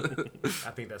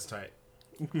 I think that's tight.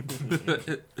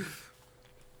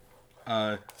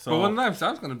 So But what Knives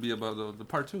Out's gonna be about though? The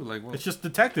part 2, like what? it's just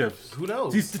detectives. Who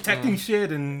knows? He's detecting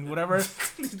shit and whatever.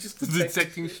 just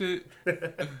detecting shit.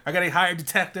 I gotta hire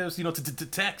detectives, to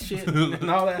detect shit and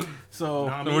all that. So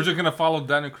Nah, So we're just gonna follow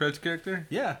Daniel Craig's character?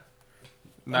 yeah,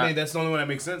 I mean, that's the only one that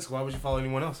makes sense. Why would you follow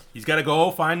anyone else? he's gotta go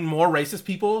find more racist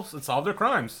people and solve their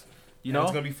crimes. And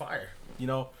it's gonna be fire.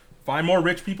 Find more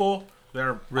rich people.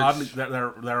 They're Rich. oddly,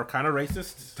 they're kind of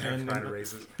racist. They're and, kind of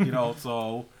racist.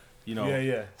 So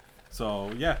Yeah.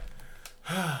 So yeah.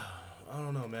 I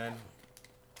don't know, man.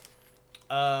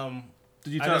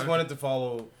 Did you I tell? just wanted to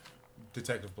follow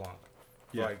Detective Blanc.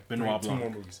 For Yeah, like Benoit 2 Blanc. more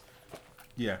movies.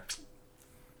 Yeah.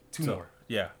 2 So, more.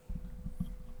 Yeah.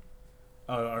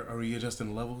 Are we adjusting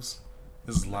the levels?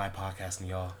 This is live podcasting,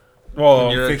 y'all.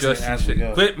 Well, You're fix it adjusting as we shit.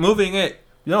 go. Quit moving it.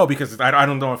 no, because I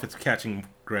don't know if it's catching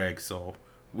Greg, so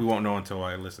we won't know until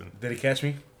I listen. Did he catch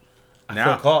me? I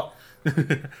Now. feel caught.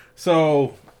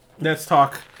 So let's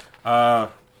talk.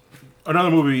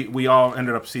 Another movie we all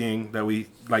ended up seeing that we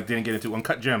didn't get into,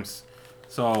 Uncut Gems.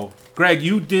 So Greg,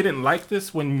 you didn't like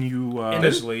this when you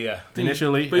Initially, yeah.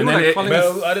 initially, But you and were then like it calling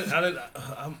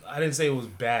But I didn't say it was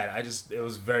bad. It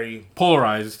was very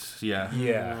polarized.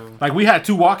 Yeah. Like we had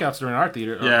 2 walkouts during our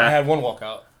theater. Yeah. I had one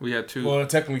walkout. We had 2. Well,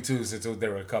 technically 2 since there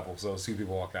were a couple, so 2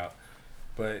 people walked out.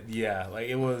 But yeah, like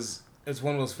it's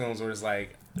one of those films where it's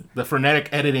like The frenetic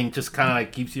editing just kind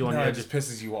of keeps you on no, the it edge, just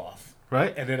pisses you off,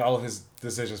 right? and then all of his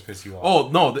decisions piss you off. Oh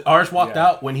no, ours walked Yeah.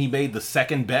 out when he made the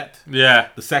second bet. yeah.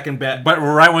 The second bet. But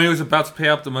right when he was about to pay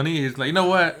up the money, he's like, you know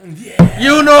what? Yeah.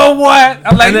 You know what?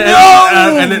 I'm like, and then,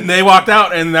 no! and then they walked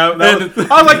out, and that was,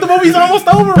 I was like, the movie's almost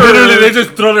over. Literally, they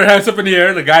just throw their hands up in the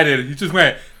air. The guy did it. He just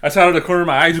went. I saw out of the corner of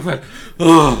my eye. He just went,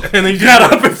 ugh. And then he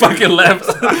got up and fucking left.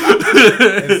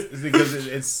 It's because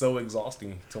it's so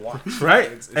exhausting to watch.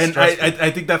 Right? It's And stressful.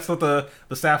 I think that's what the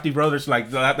Safdie brothers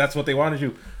that's what they wanted to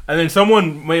do. And then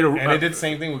someone made a And they did the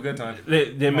same thing with Good Time.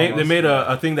 they made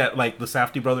a thing that the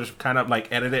Safdie brothers kind of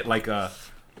edited like a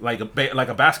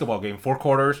basketball game, 4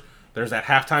 quarters. There's that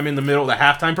halftime in the middle, the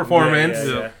halftime performance,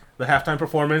 Yeah. the halftime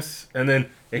performance, and then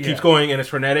it keeps Yeah. going and it's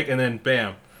frenetic, and then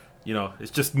bam,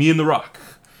 it's just me and The Rock.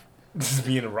 This is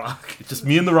being a rock. It's just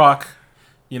me and The Rock.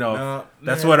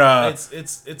 That's what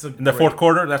it's a in the 4th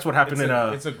quarter. That's what happened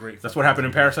it's a great. That's what happened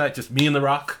in Parasite. Just me and The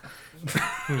Rock.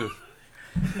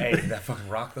 Hey, that fucking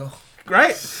rock though.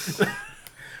 Right?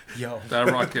 Yo, That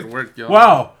rocket worked, yo.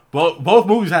 Wow. Both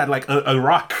movies had like a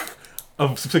rock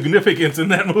of significance in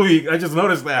that movie. I just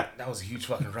noticed that. That was a huge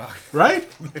fucking rock. Right?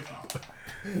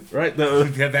 Right.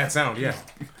 That sound, yeah.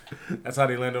 That's how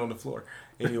they landed on the floor.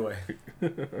 Anyway.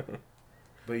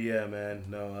 But yeah, man.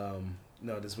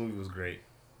 No, this movie was great.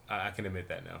 I can admit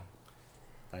that now.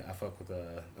 I fuck with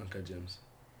Uncut Gems.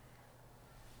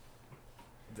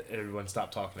 Everyone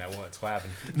stop talking at once. What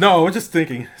happened? No, we're just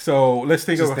thinking. So let's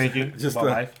think Just of thinking just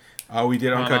about life. We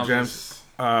did Uncut Gems.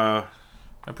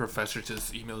 My professor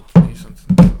just emailed me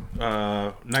something.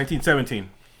 1917.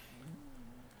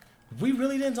 We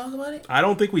really didn't talk about it? I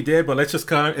don't think we did, but let's just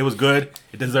kind of. It was good.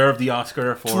 It deserved the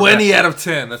Oscar for 20 out of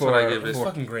 10. That's what I give It's it.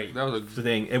 fucking great. That was the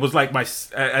thing. It was like my.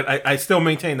 I still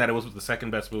maintain that it was the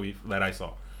second best movie that I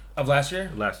saw Of last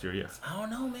year? last year. Yeah. I don't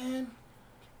know, man.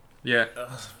 yeah.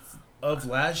 Of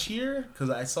last year? Because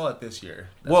I saw it this year.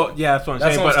 Well, yeah, that's what I'm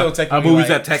That's saying. what I'm But still technically movies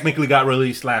like- that technically got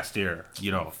released last year,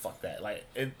 you know. Fuck that. Like,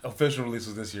 official release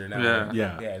was this year now. Yeah.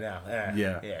 Yeah. Yeah, now.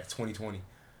 Yeah. Yeah, 2020.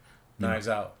 Knives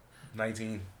Out.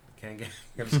 19. Can't get.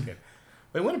 I'm just kidding.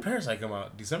 Wait, when did Parasite come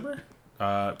out? December?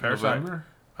 Parasite. November?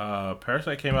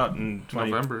 Parasite came out in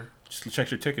November. Just check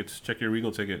your tickets. Check your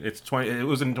Regal ticket. It's 20. It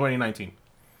was in 2019.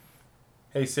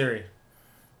 Hey, Siri.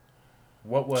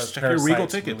 What was Just check your Regal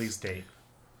Parasite's tickets. release date?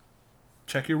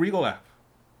 Check your Regal app.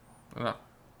 Oh.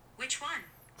 Which one?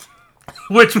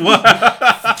 Which one?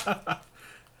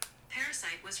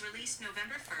 Parasite was released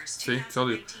November 1st, See, told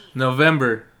you. 2019.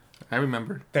 November. I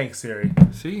remember. Thanks, Siri.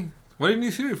 See? What did you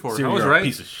need Siri for? Siri, I was you're a right.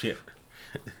 piece of shit.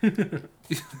 And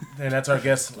that's our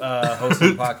guest host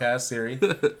of the podcast, Siri.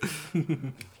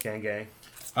 Gang, gang.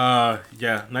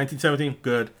 Yeah, 1917,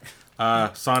 good.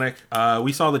 Sonic.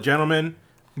 We saw The Gentleman,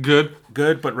 Good.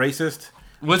 good but racist.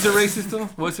 Was it racist though?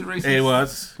 Was it racist? It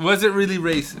was. Was it really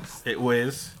racist? It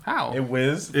was. How? It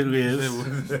whiz. It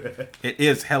is. It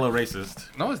is hella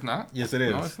racist. No, it's not. Yes, it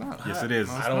is. No, it's not. Yes, it is.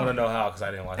 No, I don't want to know how because I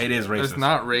didn't watch it. It is racist. It's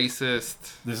not racist.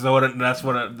 This is what.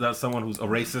 That's someone who's a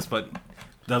racist but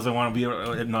doesn't want to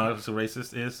be acknowledged as a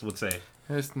racist would say.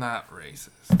 It's not racist.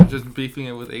 They're just beefing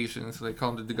it with Asians. So they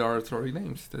call them the derogatory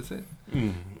names. That's it.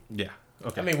 Yeah.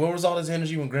 Okay. I mean, where was all this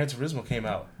energy when Gran Turismo came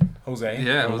out? Jose?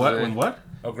 Yeah. It When was what? a- When what?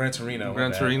 Oh, Gran Torino. Gran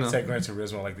my bad. Torino. I said Gran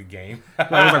Turismo like the game. I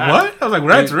was like, what? I was like,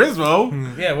 Gran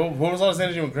Turismo. Yeah, what was all this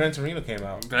energy when Gran Torino came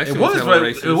out? That It shit was. hella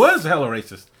It was hella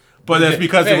racist. But that's Yeah,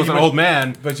 because yeah, it was you an were- old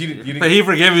man. But you didn't. But he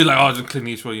forgave you like, oh, it's Clint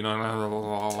Eastwood, you know.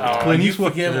 Oh, Clint you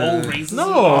Eastwood- forgive old racism?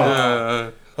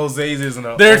 No. Jose's isn't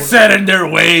a. They're old, set in their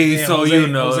ways, Yeah, so Jose, you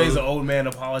know. Jose's an old man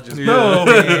apologist. No.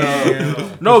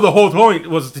 Damn. No, the whole point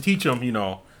was to teach him, you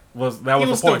know. That He was was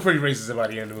the still point. pretty racist by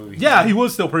the end of the movie. Yeah, he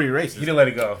was still pretty He racist. didn't let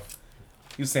it go.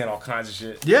 He was saying all kinds of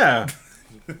shit. Yeah.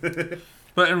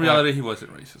 But in reality, he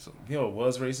wasn't racist. You know what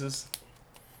was racist?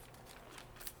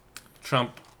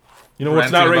 Trump. You know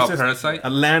what's not ranting about racist? Parasite?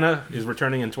 Atlanta is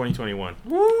returning in 2021.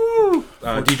 Woo!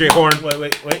 DJ Horn,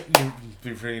 Wait.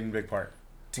 You're forgetting a big part.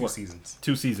 Two What? seasons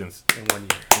 2 seasons in 1 year.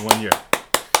 in 1 year.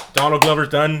 Donald Glover's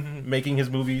done making his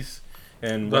movies.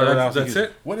 And what else? That's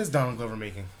it? What is Donald Glover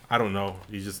making? I don't know.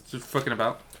 He's just... Just fucking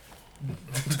about.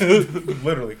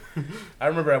 Literally. I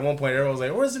remember at one point everyone was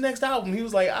like, "Where's the next album?" He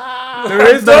was like, "Ah."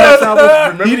 There is no next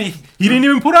album. Remember, He didn't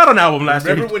even put out an album last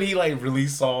remember year. when he like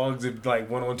released songs and like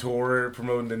went on tour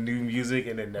promoting the new music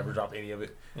and then never dropped any of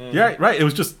it? Yeah, right. It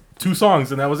was just 2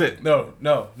 songs and that was it. No,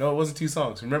 it wasn't 2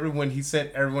 songs. Remember when he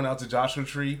sent everyone out to Joshua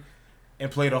Tree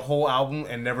and played a whole album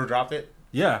and never dropped it?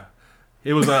 Yeah.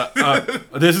 It was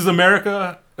This Is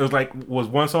America. It was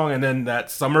one song and then that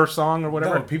summer song or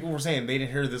whatever. No, people were saying they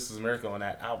didn't hear "This Is America" on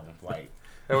that album. Like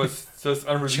It was just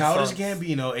unreleased Childish songs.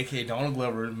 Gambino, aka Donald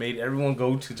Glover, made everyone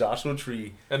go to Joshua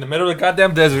Tree, In the middle of the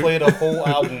goddamn desert. played a whole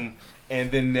album, and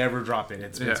then never dropped it.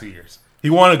 It's been Yeah. 2 years. He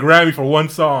won a Grammy for one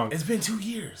song. It's been 2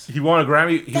 years. He won a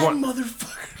Grammy. That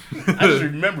motherfucker. I just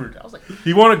remembered. I was like,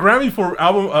 He won a Grammy for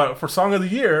album for song of the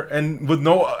year, and with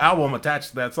no album attached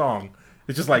to that song.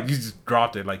 It's just like you just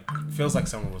dropped it, like feels like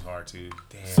summer was hard too.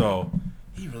 Damn. so.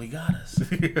 he really got us.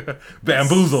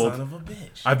 Bamboozled. Son of a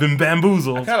bitch. I've been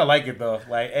bamboozled. I kind of like it though.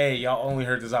 Like, hey, y'all only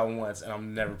heard this album once, and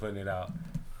I'm never putting it out.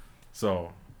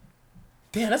 So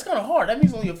Damn, that's kind of hard. That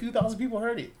means only a few thousand people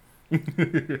heard it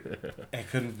and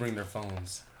couldn't bring their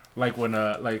phones. like when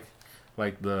like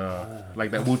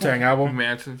that Wu-Tang album.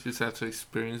 Manson just have to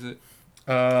experience it.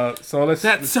 So let's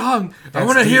That song, I That's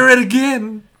want to deep. hear it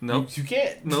again. Nope. You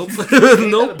can't. Nope. Nope.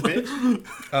 nope.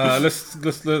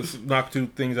 Bitch. let's knock 2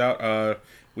 things out.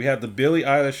 We had the Billie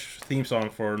Eilish theme song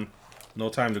for No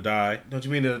Time to Die. Don't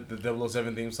you mean the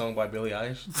 007 theme song by Billie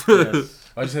Eilish? Yes.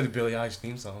 I just said the Billie Eilish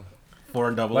theme song. 4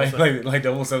 and double. Like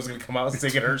 007's gonna come out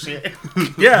singing her shit.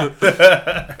 Yeah.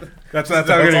 that's how That's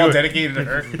we're all gonna do it. dedicated to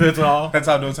her. That's all. That's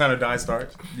how No Time to Die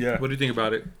starts. Yeah. What do you think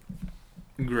about it,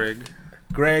 Greg?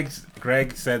 Greg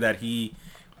said that he.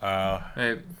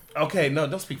 Hey, Okay, no,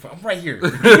 don't speak for. I'm right here.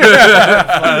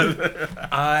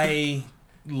 I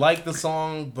like the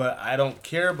song, but I don't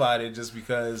care about it just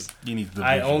because He needs the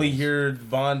I visuals. only hear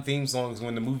Bond theme songs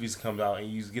when the movies come out,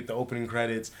 and you get the opening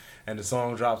credits and the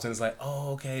song drops, and it's like,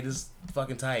 oh, okay, this is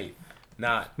fucking tight.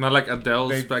 Not not like Adele's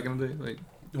They- back in the day. Like,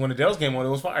 when Adele's came on, it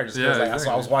was fire. Just 'cause, Yeah, like, I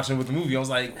exactly. was watching it with the movie. I was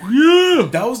like, Yeah,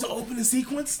 that was the opening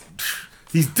sequence.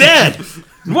 he's dead.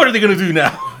 What are they gonna do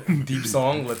now? Deep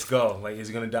song, let's go. Like, is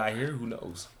he gonna die here? Who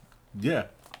knows? Yeah.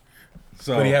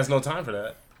 So But he has no time for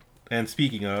that. and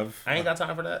speaking of, I ain't got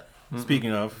time for that.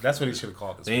 That's what he should have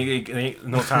called this. ain't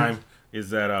no time is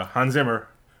that Hans Zimmer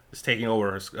is taking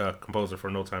over as composer for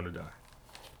No Time to Die.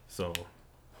 So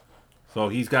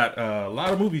he's got a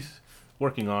lot of movies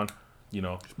working on. You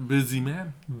know, busy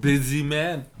man. Busy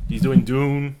man. he's doing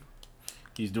Dune.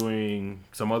 He's doing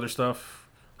some other stuff.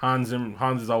 Hans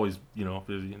is always, you know,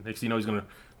 busy. Next thing you know, he's gonna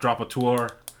drop a tour.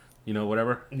 You know,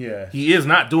 whatever. Yeah. He is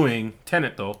not doing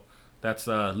Tenet though. That's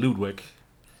Ludwig.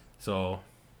 So,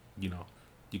 you know,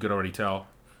 you could already tell.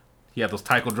 He had those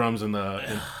taiko drums in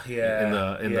the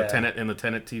the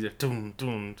Tenet teaser. Doom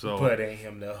doom. So But it ain't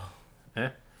him though. eh?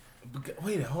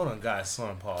 Wait, hold on, guys. Slow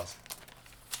on, pause.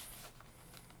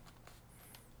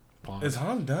 Pause. Is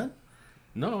Han done?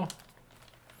 No.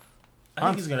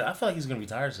 I feel like he's gonna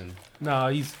retire soon. No,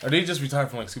 he's Or did he just retire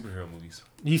from like superhero movies?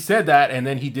 he said that and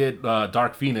then he did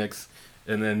Dark Phoenix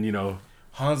and then, you know,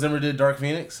 Hans Zimmer did Dark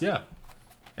Phoenix. yeah.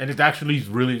 And it actually is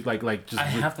really like just I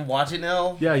have to watch it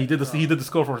now. yeah, he did the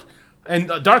score for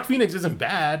and Dark Phoenix isn't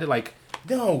bad. Like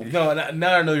No.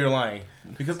 Now I know you're lying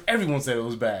because everyone said it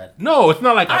was bad. no, it's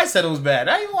not like I said it was bad.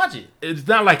 I didn't watch it. it's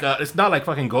not like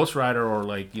fucking Ghost Rider or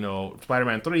like, you know,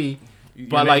 Spider-Man 3,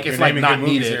 but You're like you're it's like naming not good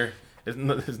movies needed. here. It's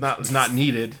not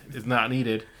needed. It's not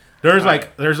needed. There's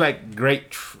that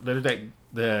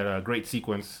great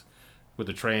sequence with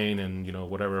the train and, you know,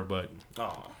 whatever, but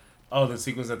Oh, the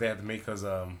sequence that they had to make because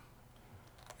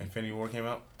Infinity War came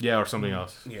out. yeah, or something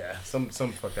else. Yeah, some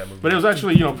fuck that movie. But it was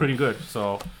actually, you know, pretty good.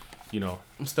 So, you know,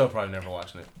 I'm still probably never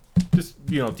watching it. just,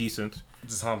 you know, decent.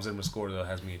 This Hans Zimmer score though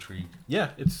has me intrigued. Yeah,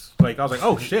 it's like I was like,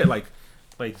 oh shit, like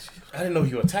I didn't know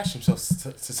he would attach himself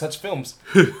to such films.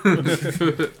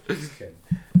 Just kidding.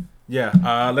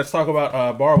 yeah. Let's talk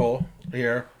about Marvel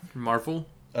here. Marvel.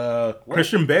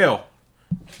 Christian Bale.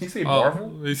 He said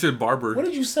Marvel. He said barber. What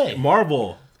did you say?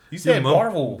 Marvel. You said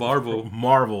Marvel. Marvel.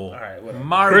 Marvel. All right, whatever.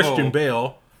 Marvel. Christian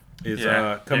Bale is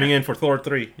coming in for Thor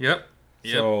 3. Yep.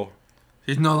 So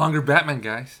He's no longer Batman,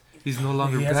 guys. He's no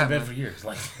longer He hasn't Batman. been for years.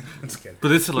 Like, just kidding. But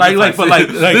this like solidifies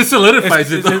this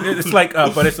solidifies it. it's like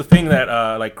but it's the thing that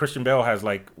like Christian Bale has,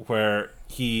 like, where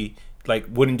he like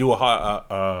wouldn't do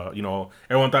you know,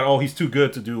 everyone thought, oh, he's too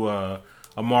good to do a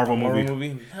Marvel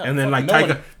movie. Hell, And then like no one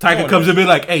Taika comes in and be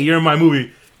like, hey, you're in my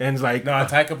movie, and it's like No,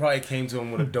 Taika probably came to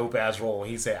him with a dope ass role, and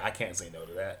he said, "I can't say no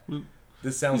to that."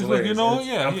 This sounds He's like, hilarious. you know, It's-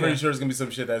 yeah, I'm yeah. pretty sure it's gonna be some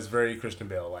shit that's very Christian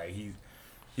Bale. Like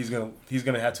he's gonna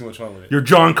have too much fun with it. you're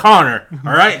John Connor,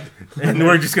 all right, and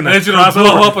we're just gonna It's gonna cross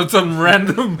blow over. up on some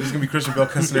random It's gonna be Christian Bale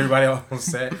cussing everybody off on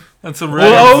set. on some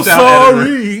random. Oh, sound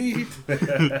editor.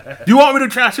 sorry. Do you want me to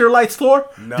trash your lights, Thor?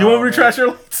 No, Do you want me to man. trash your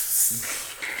lights?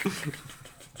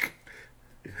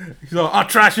 So I'll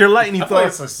trash your lightning, I feel like Thor.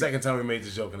 it's the second time we made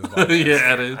this joke in this podcast.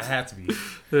 Yeah, it is. I had to be. It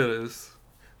is.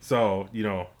 So, you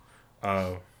know,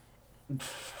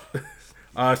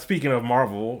 speaking of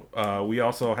Marvel, we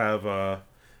also have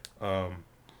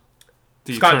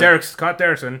Scott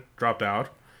Derrickson dropped out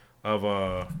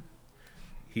of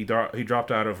he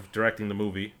dropped out of directing the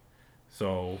movie.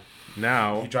 So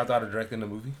now He dropped out of directing the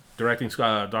movie. directing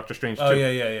Doctor Strange 2. Oh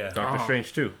yeah. Doctor Oh.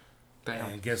 Strange 2. Damn.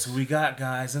 And guess who we got,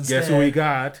 guys? Instead. Guess who we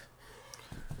got?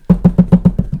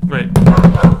 Wait.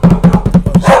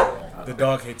 The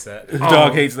dog hates that. The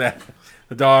dog hates that.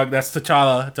 The dog, that's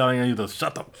T'Challa telling you to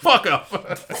shut the fuck up.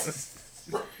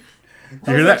 You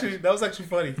hear that? That was actually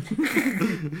funny.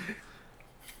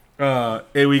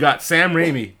 And we got Sam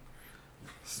Raimi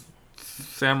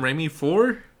Sam Raimi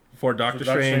 4? for Doctor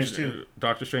Doctor Strange Strange 2.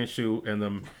 Doctor Strange 2 and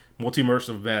the Multiverse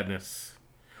of Madness.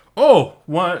 Oh,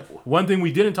 one thing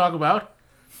we didn't talk about.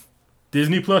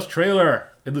 Disney Plus trailer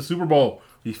in the Super Bowl.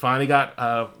 We finally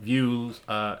got views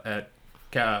at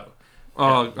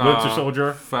Winter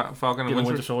Soldier, Falcon and Winter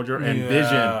Winter. Soldier, and Yeah.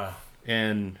 Vision,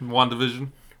 and WandaVision.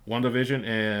 WandaVision,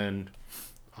 and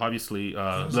obviously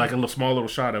like a small little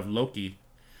shot of Loki.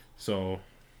 So,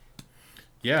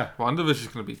 yeah. WandaVision's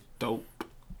gonna be dope.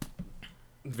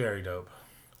 Very dope.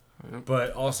 Yep.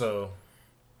 But also,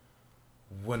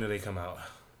 when do they come out?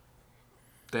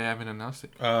 They haven't announced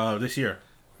it. This year.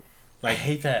 I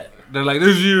hate that. They're like,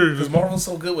 this year. Because Marvel's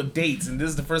so good with dates, and this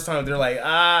is the first time they're like,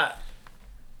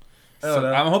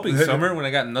 I'm hoping summer when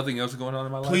I got nothing else going on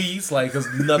in my life. Please, like, because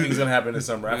nothing's gonna happen this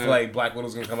summer. I feel like Black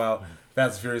Widow's gonna come out.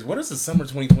 Fast and Furious. What is the summer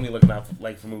 2020 looking out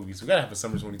like for movies? We gotta have a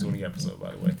summer 2020 episode,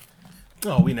 by the way.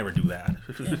 No, we never do that.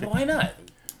 Yeah, but why not?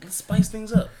 Let's spice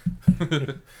things up.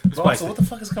 But also, what the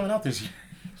fuck is coming out this year?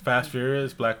 Fast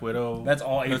Furious, Black Widow. That's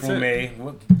all April, May.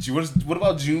 What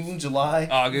about June, July?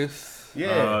 August.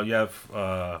 Yeah. You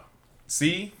have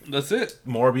See? That's it.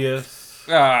 Morbius.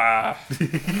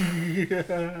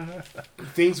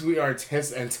 Things we are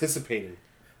anticipating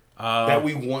that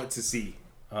we want to see.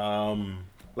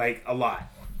 Like, a lot.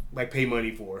 Like, pay money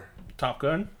for. Top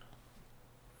Gun.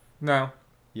 No.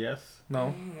 Yes.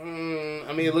 No.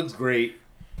 I mean, it looks great.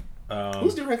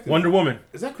 Who's directing? Wonder Woman.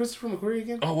 Is that Christopher McQuarrie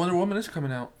again? Oh, Wonder Woman is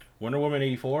coming out. Wonder Woman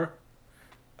 84.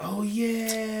 Oh,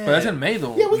 yeah. But that's in May,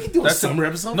 though. Yeah, we can do a That's summer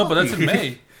episode. No, but that's in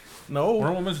May. No.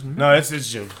 Wonder Woman's in May. No, it's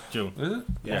June. June. Is it?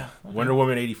 Yeah. Okay. Wonder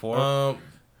Woman 84.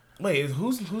 Wait,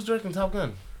 who's directing Top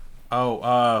Gun?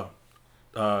 Oh,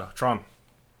 Tron.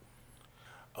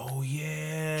 Oh,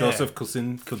 yeah. Joseph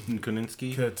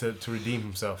Kosinski. To redeem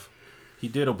himself. He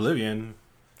did Oblivion.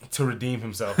 To redeem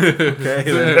himself.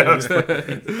 Okay.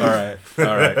 All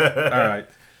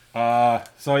right.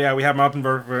 So yeah, we have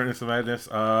Multiverse of Madness.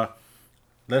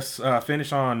 Let's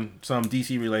finish on some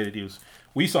DC related news.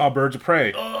 We saw Birds of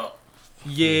Prey.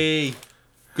 Yay!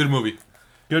 Good movie.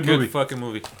 Good movie. Fucking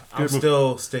movie. I'm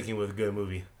still sticking with good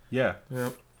movie. Yeah.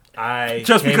 Yep.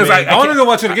 Just because I want to go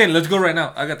watch it again. Let's go right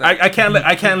now. I got that.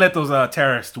 I can't let those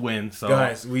terrorists win. So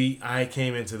guys, I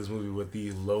came into this movie with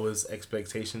the lowest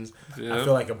expectations. Yep. I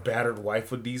feel like a battered wife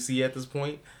with DC at this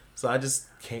point, so I just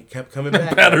kept coming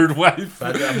back. Battered wife. So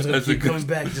I'm just gonna keep coming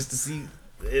back just to see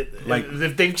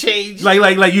if they've changed.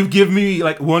 Like you give me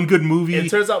like one good movie. It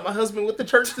turns out my husband with the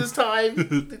church this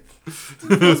time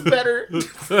was better.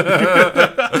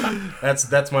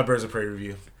 That's my Birds of Prey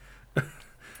review.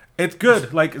 It's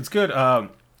good. Like it's good.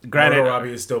 Granted, Margot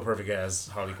Robbie is still perfect as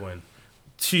Harley Quinn.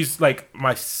 She's like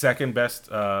my second best.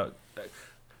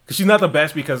 She's not the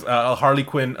best because Harley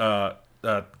Quinn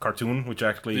cartoon, which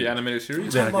actually The animated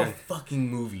series. We're talking about fucking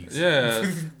movies. Yeah.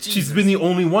 she's been the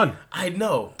only one. I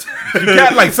know. You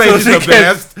can't like say she's the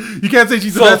best. You can't say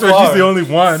she's the best when she's the only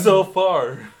one. So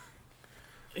far.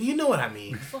 You know what I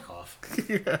mean. Fuck off.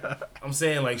 I'm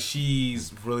saying like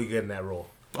she's really good in that role.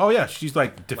 Oh yeah, she's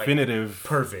like definitive. Like,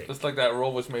 perfect. It's like that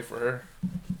role was made for her.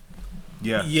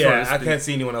 Yeah. Yeah, I can't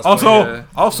see anyone else.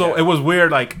 Also, it was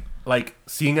weird like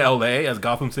seeing LA as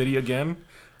Gotham City again.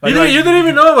 Like, you didn't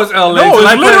even know it was LA. No,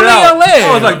 it's literally LA.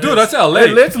 I was like, dude, that's LA.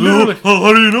 It's literally.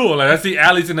 How do you know? Like, that's the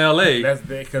alleys in LA. That's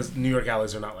because New York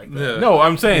alleys are not like that. Yeah. No,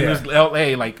 I'm saying there's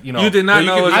LA, like, you know. You did not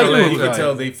know it was LA. You could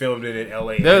tell they filmed it in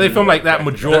LA. They filmed like that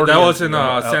majority. That was in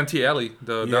Santee Alley,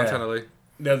 the downtown LA.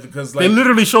 Yeah, because like, they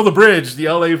literally show the bridge, the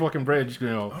LA fucking bridge, you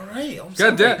know. All right, I'm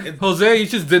God damn, Jose, you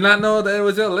just did not know that it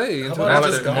was LA.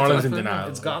 Marlin's in denial.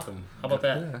 It's Gotham. How about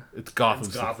that? Yeah. It's Gotham.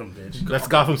 It's Gotham, bitch. That's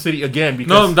Gotham City again. Because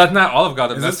No, that's not all of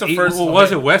Gotham. Is That's this the first?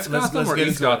 Was it West let's Gotham or get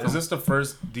East into it. Gotham? Is this the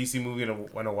first DC movie in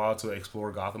a while to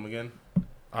explore Gotham again?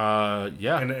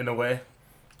 Yeah. In a way.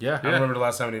 Yeah. I don't remember the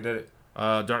last time they did it.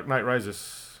 Dark Knight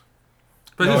Rises.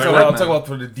 But No, it's I'm Batman. talking about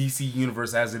for the DC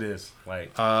universe as it is.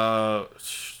 Like,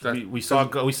 We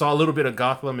saw a little bit of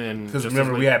Gotham in. because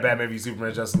remember we had Batman v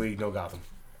Superman, Justice League, no Gotham.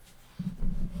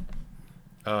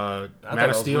 Man that of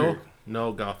was Steel. weird.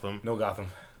 No Gotham. No Gotham.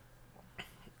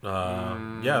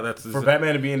 Yeah, that's For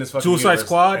Batman to be in this fucking Suicide universe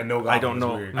Squad? and no Gotham I don't is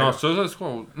know. weird. No, Suicide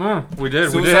Squad. No, we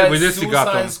did see Suicide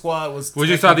Gotham. Squad was We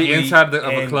just saw the technically inside of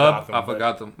a in club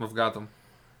Gotham, of Gotham.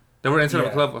 They were inside of a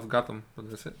Yeah. club of Gotham, but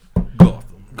that's it.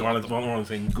 Marlin's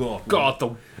saying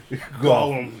Gotham.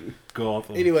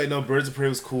 Gotham. Anyway, no, Birds of Prey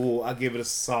was cool. I'll give it a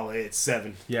solid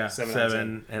 7. Yeah, 7 out of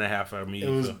 10. 7.5 for me. It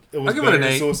was so. it was I'll give it better an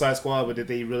than 8. Suicide Squad, but did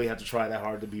they really have to try that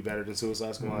hard to be better than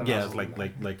Suicide Squad? Yeah, it's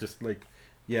like just like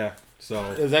yeah. So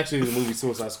It was actually the movie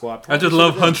Suicide Squad. I just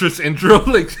love Huntress intro.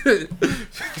 Like, she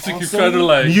keeps trying to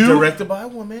like. Directed by a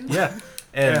woman. yeah,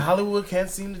 And Hollywood can't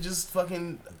seem to just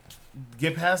fucking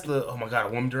get past the, oh my god, a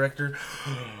woman director.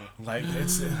 Like,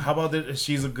 it's, how about that?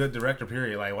 She's a good director,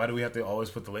 period. Like, why do we have to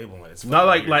always put the label on it? It's not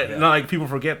like fucking weird. not like people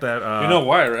forget that. You know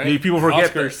why, right? People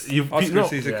forget Oscars. that Oscar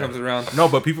season comes around. No,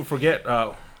 but people forget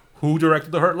who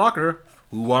directed The Hurt Locker,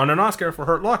 who won an Oscar for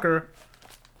Hurt Locker.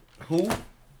 Who?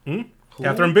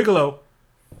 Catherine Bigelow.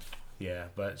 Yeah,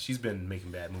 but she's been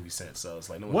making bad movies since, so it's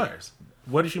like no one What? cares.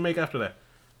 What did she make after that?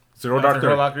 Zero Dark Her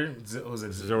 30. Locker? Was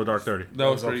it Zero Dark 30. That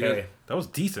was pretty good. That was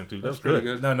decent, dude. That was Pretty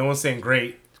good. good. No, no one's saying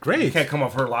great. Great. You can't come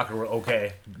off Her Locker with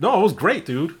okay. No, it was great,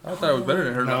 dude. I thought it was better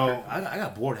than her. No, I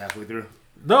got bored halfway through.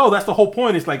 No, that's the whole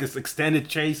point. It's like this extended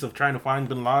chase of trying to find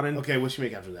Bin Laden. Okay, what'd she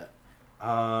make after that?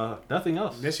 Nothing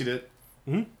else. Yes, she did.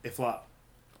 It flopped.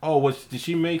 Oh, did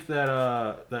she make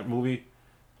that movie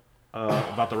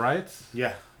about the riots?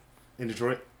 Yeah. In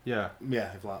Detroit? Yeah.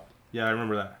 Yeah, it flopped. Yeah, I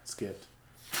remember that. Skipped.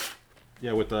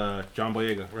 Yeah, with John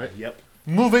Boyega, right? Yep.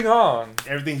 Moving on.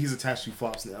 Everything he's attached to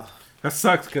flops now. That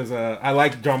sucks because I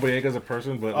like John Boyega as a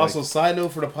person, but Also, side note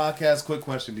for the podcast, quick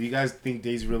question. Do you guys think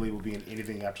Daisy Ridley will be in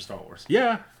anything after Star Wars?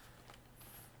 yeah.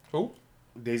 Who?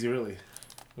 Daisy Ridley.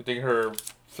 You think her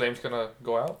flame's gonna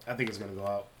go out? I think it's going to go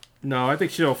out. No, I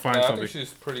think she'll find I something. think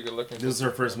she's pretty good looking. This is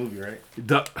her first movie, right?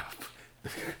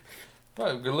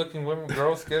 Right, good looking women,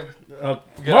 girls get all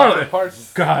Marlin, the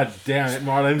parts. God damn it,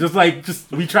 Marlin!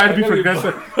 Just we try to be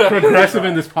progressive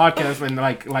in this podcast, and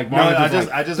like Marlin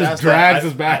I just asked drags that.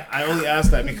 us back. I only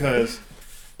asked that because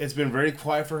it's been very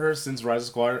quiet for her since Rise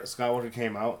of Skywalker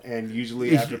came out, and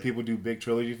usually after people do big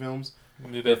trilogy films,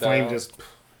 the flame just.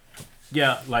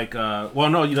 Yeah, well,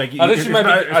 no, I think she might be. I think she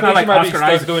might be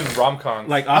stuck doing rom-coms.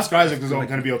 Like Oscar Isaac is going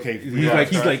to be okay.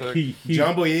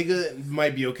 John Boyega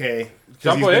might be okay.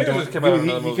 John Boyega just came out with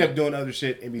another he kept doing other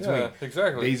shit in between. Yeah,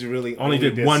 exactly. Daisy really only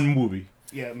did one movie.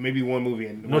 Yeah, maybe one movie.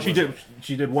 No, she did.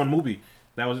 She did one movie.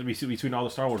 That was between all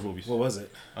the Star Wars movies. What was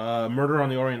it? Murder on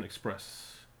the Orient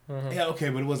Express. Mm-hmm. Yeah, okay,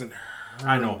 but it wasn't her.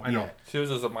 I know. She was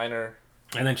just a minor.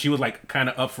 And then she was like kind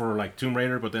of up for like Tomb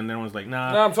Raider, but then everyone's like,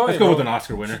 nah, I'm telling let's you, go bro. with an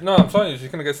Oscar winner. No, I'm telling you, she's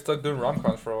gonna get stuck doing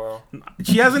rom-coms for a while.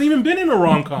 She hasn't even been in a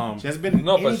rom-com. She hasn't been.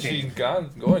 No, in but anything. she's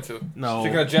going to. No.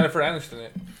 She's gonna Jennifer Aniston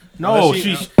it. No,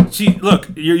 Unless she look.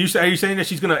 Are you saying that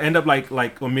she's gonna end up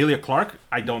like Amelia Clark?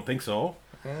 I don't think so.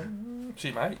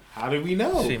 She might. How do we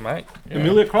know? She might. Yeah.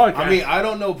 Amelia Clark. I mean, I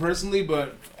don't know personally,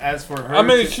 but as for her, I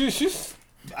mean, she's.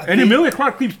 Amelia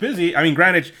Clark keeps busy. I mean,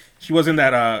 granted, she was in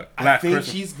that I think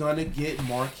Christmas. she's gonna get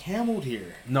Mark Hamill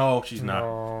here. No, she's not.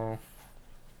 No.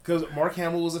 Because Mark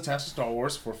Hamill was attached to Star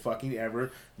Wars for fucking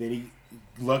ever. Then he,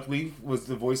 luckily, was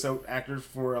the voice actor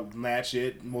for mad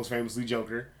shit, most famously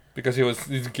Joker. Because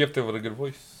he's gifted with a good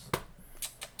voice.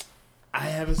 I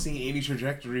haven't seen any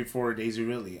trajectory for Daisy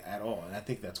Ridley at all, and I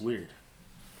think that's weird.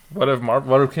 What if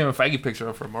Kevin Feige picks her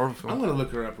up for a Marvel film? I'm gonna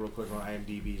look her up real quick on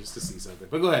IMDb just to see something.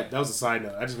 But go ahead. That was a side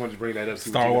note. I just wanted to bring that up.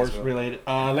 Star Wars related.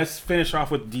 Let's finish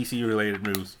off with DC related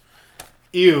news.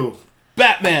 Ew.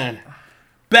 Batman.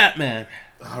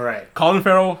 All right. Colin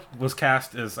Farrell was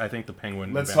cast as I think the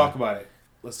Penguin. Let's talk about it.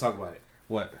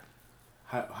 What?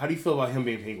 How do you feel about him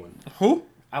being Penguin? Who?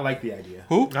 I like the idea.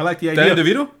 Who? I like the idea. Danny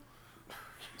DeVito?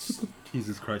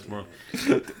 Jesus Christ, Marlon.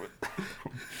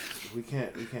 We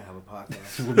can't have a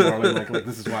podcast. Marlon, like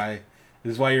this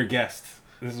is why you're a guest.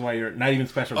 This is why you're not even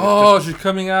special. Oh, she's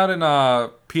coming out in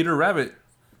Peter Rabbit.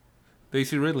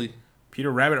 Daisy Ridley.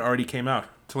 Peter Rabbit already came out.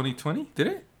 2020? Did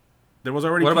it? There was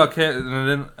already. What about and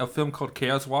then a film called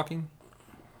Chaos Walking?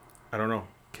 I don't know.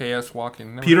 Chaos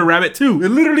Walking. Never Peter Rabbit 2. It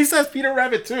literally says Peter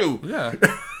Rabbit 2. Yeah.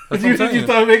 You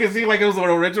thought make it seem like it was an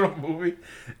original movie,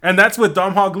 and that's with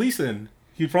Domhnall Gleeson.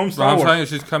 He's from Star Wars. I'm telling you,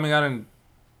 she's coming out in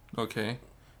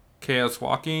Chaos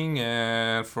Walking,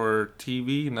 and for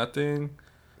TV, nothing.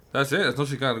 That's it. That's all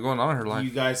she got going on in her life.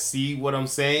 You guys see what I'm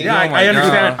saying? Yeah, Oh I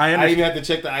understand. God. I I understand. even have to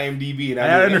check the IMDb. And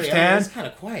I understand. It's kind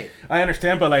of quiet. I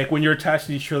understand, but like when you're attached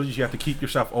to these trilogies, you have to keep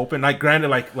yourself open. Like, granted,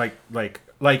 like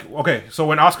okay, so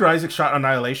when Oscar Isaac shot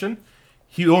Annihilation,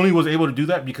 he only was able to do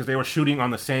that because they were shooting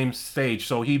on the same stage.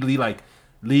 So he'd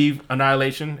leave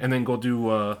Annihilation and then go do.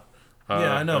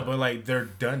 Yeah, I know, but like they're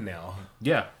done now.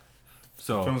 Yeah.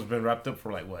 So Film's been wrapped up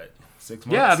for like what, 6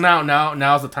 months? yeah,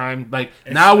 now's the time. Like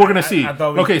now we're gonna see. I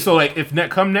thought Okay, so like if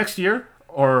come next year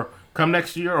or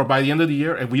by the end of the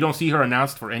year, if we don't see her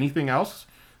announced for anything else,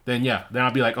 then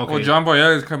I'll be like, okay. Well, John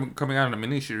Boyega is coming out in a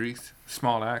miniseries,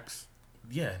 Small Axe,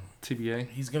 Yeah, TBA.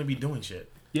 he's gonna be doing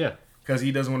shit Yeah. because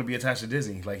he doesn't want to be attached to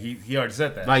Disney. Like he already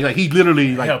said that. Like he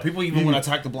literally Hell, people even want to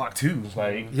attack the block too.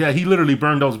 Like yeah, he literally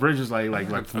burned those bridges like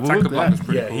Attack whoop the Block is that.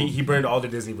 pretty yeah, cool. he burned all the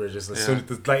Disney bridges. As Yeah. soon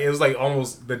as it was like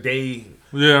almost the day,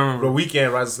 Yeah, I remember. the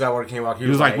weekend Rise of Skywalker came out. He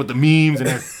was like with the memes and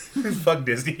everything. fuck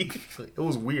Disney. It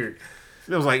was weird.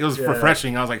 It was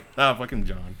refreshing. I was like, oh, fucking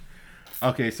John.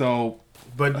 Okay, so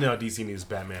But no, DC news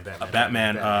Batman.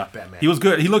 Batman. Batman. He was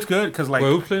good. He looked good because like Wait,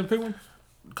 who's playing Penguin?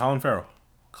 Colin Farrell.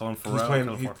 He's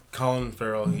playing Colin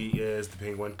Farrell. He is the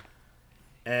Penguin.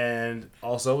 And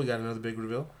also, we got another big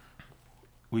reveal.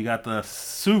 We got the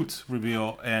suit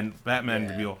reveal and Batman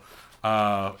reveal,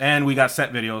 and we got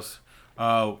set videos.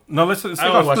 No, let's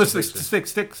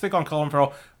stick on Colin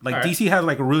Farrell. Like right. DC has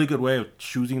like a really good way of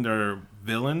choosing their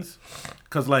villains,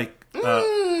 because like look,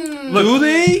 Do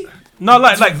they? no,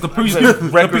 like the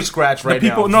Record scratch right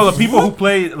people, now. No, the people who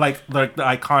play like the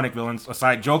iconic villains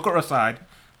aside, Jared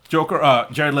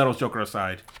Leto's Joker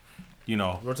aside, you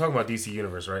know. We're talking about DC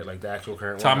Universe, right? Like the actual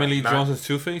current one. Tommy Lee Not- Jones'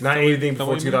 Two-Face? Not anything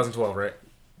before 2012, right?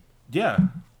 Yeah.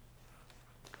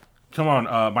 Come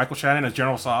on, Michael Shannon as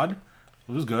General Zod.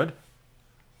 It was good.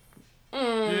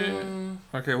 Yeah.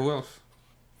 Okay, who else?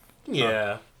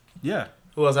 Yeah. Yeah.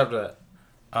 Who else after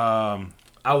that? Um,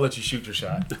 I'll let you shoot your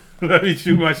shot. let me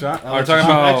shoot my shot. Are we talking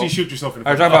about? Actually, shoot yourself in the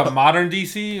Are we foot. talking about modern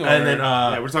DC? Or? And then,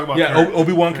 Yeah, we're talking about current.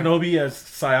 Obi-Wan Kenobi as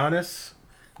Sionis.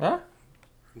 Huh?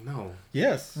 No,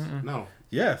 Yes. no.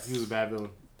 Yes. He was a bad villain.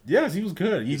 Yes, he was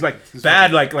good. He's like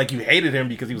bad, like you hated him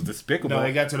because he was despicable. No,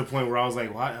 it got to the point where I was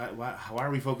like, why are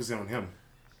we focusing on him?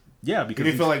 Yeah, He because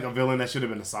didn't feel like a villain that should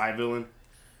have been a side villain.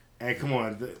 And come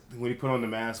on, when he put on the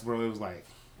mask, bro, it was like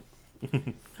a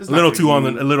little too on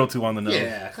the nose.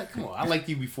 Yeah, come on. I liked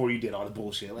you before you did all the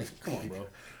bullshit. Like, come on, bro.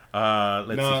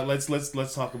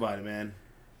 Let's talk about it, man.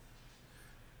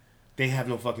 They have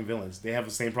no fucking villains. They have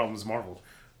the same problem as Marvel.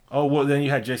 Oh well, then you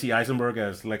had Jesse Eisenberg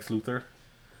as Lex Luthor.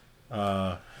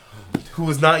 Who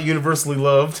was not universally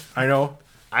loved. I know.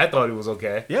 I thought he was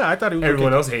okay. Yeah, I thought he was.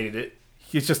 Everyone okay. else hated it.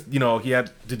 He's just he had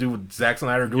to do with Zack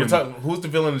Snyder doing. Who's the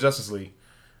villain in Justice League?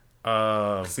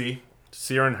 See?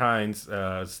 Ciaran Hinds,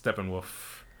 Steppenwolf.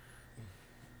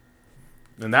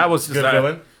 And that was just Good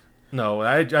villain? No,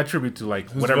 I attribute to like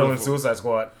Who's whatever. the villain in Suicide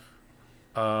Squad?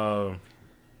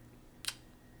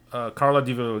 Carla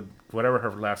Divo, whatever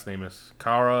her last name is,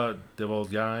 Cara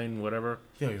Delevingne, whatever.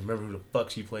 You don't even remember who the fuck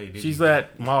she played, did She's you?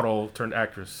 that model turned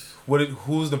actress.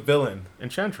 Who's the villain?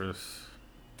 Enchantress.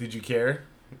 Did you care?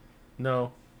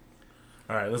 No.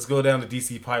 All right, let's go down the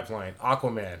DC pipeline.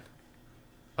 Aquaman,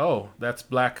 Oh, that's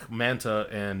Black Manta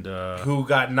and who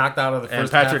got knocked out of the and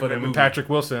first half of the Patrick movie. Patrick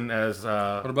Wilson as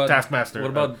What about Taskmaster.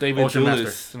 What about David Ocean Master.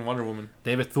 Thewlis in Wonder Woman?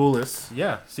 David Thewlis.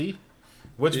 Yeah. See.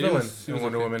 Which He villain was in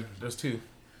Wonder okay. Woman? There's two.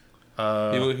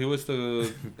 He was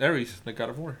the Ares that got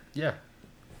of war. Yeah.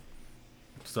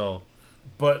 So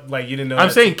But, like, you didn't know I'm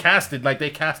that- saying casted like they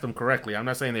cast them correctly. I'm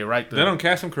not saying they write the. They don't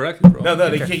cast him correctly, bro. No,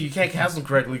 they can't. You can't cast them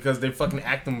correctly because they fucking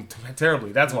act them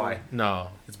terribly. That's why. No.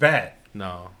 It's bad.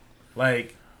 No.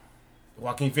 Like,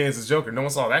 Joaquin Phoenix's Joker. No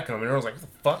one saw that coming. Everyone was like, what the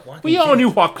fuck? Joaquin We all Phoenix? knew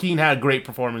Joaquin had great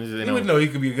performances. You would know he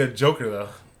could be a good Joker, though.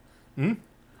 Hmm?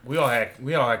 We all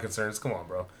had concerns. Come on,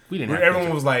 bro. We didn't have Everyone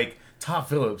concerns. was like, Todd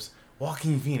Phillips,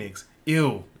 Joaquin Phoenix,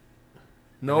 ew.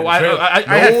 No, And I the trailer- had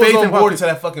no one was faith on in board Joaquin. until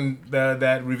that fucking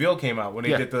that reveal came out when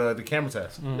they Yeah. did the camera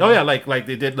test. Oh yeah, like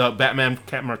they did the Batman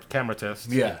camera test.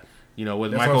 Yeah. You know,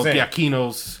 with That's Michael what I'm saying.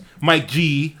 Giacchino's Mike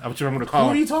G. I'm sure I'm going to call Who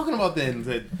are him. you talking about then?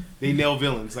 That they nail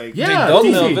villains? Like, Yeah, They don't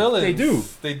it's know easy. villains. They do.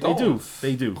 They They don't. do.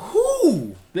 They do.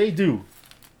 who? They do.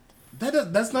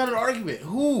 That's not an argument.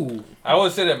 Who? I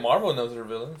would say that Marvel knows their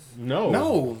villains. No.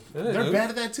 No, Yeah, they they're do. bad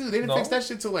at that too. They didn't No. fix that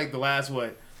shit till like the last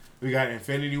what? We got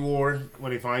Infinity War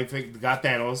when they finally got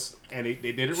Thanos and they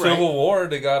did it right. Civil War,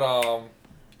 they got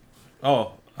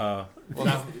Oh.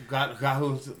 Got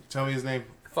who? Tell me his name.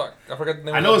 fuck, I forgot the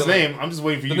name. I of know that his villain. name. I'm just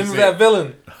waiting for The you name to of say that it.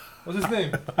 villain. What's his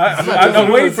name?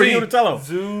 I'm waiting for you to tell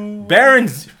him. Baron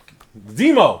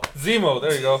Zemo. Zemo.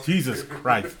 There you go. Jesus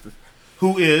Christ.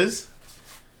 Who is?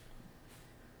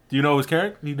 Do you know his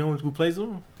character? Do you know who plays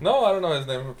him? No, I don't know his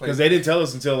name. Who plays Because they didn't tell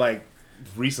us until like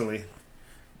recently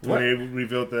What? when they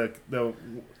revealed the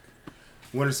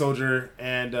Winter Soldier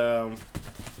and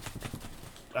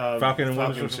Falcon and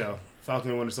Winter Soldier? show. Falcon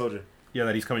and Winter Soldier. Yeah,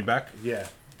 that he's coming back. Yeah,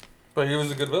 But he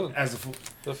was a good villain. as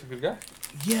That's a good guy.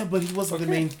 yeah, but he wasn't the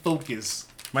Okay. main focus.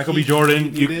 Michael B.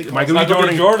 Jordan. he did- Michael B. Michael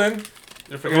Jordan. B. Jordan.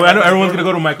 You're forgetting Well, I know Michael B. everyone's Jordan. gonna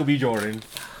go to Michael B. Jordan.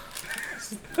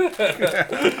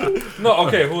 No,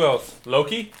 okay, who else?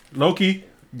 Loki? Loki.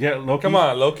 Yeah, Loki. Come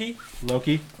on, Loki?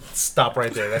 Loki. Stop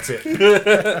right there. That's it.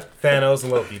 Thanos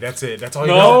and Loki. That's it. That's all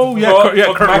you No, got. yeah, Well, Kurt,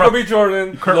 yeah, Kurt, Michael Ru- B.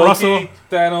 Jordan, Kurt Loki, Russell.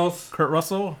 Thanos. Kurt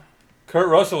Russell. Kurt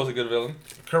Russell was a good villain.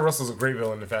 Kurt Russell's a great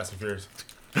villain in Fast and Furious.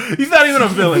 He's not even a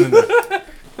villain in this.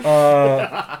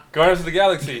 Guardians of the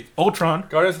Galaxy. Ultron.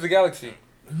 Guardians of the Galaxy.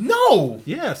 No,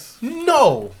 Yes.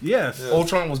 no. Yes. Yeah.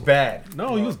 Ultron was bad.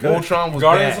 No, he was good. Ultron was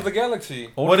Guardians bad. of the Galaxy.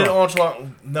 What did Ultron.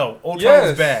 Ultron? No, Ultron Yes.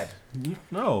 was bad.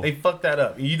 No. They fucked that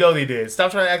up. You know they did.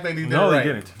 Stop trying to act like they did No, it they right.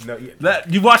 didn't. No, yeah.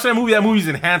 That you watch that movie. That movie's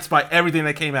enhanced by everything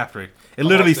that came after it. It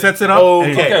literally watched it. sets it up.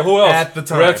 and- Okay. Okay, who else? At the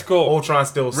time, Red Skull. Ultron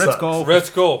still Red sucks. Skull. Red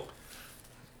Skull.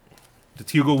 The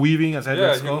Hugo Weaving as head Yeah,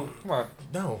 Red Skull. come on.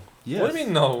 No, Yes. What do you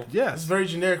mean no? it's Yes. very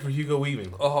generic for Hugo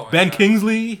Weaving. Oh, my Ben God.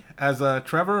 Kingsley as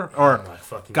Trevor or Oh my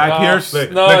fucking Guy God. Pierce.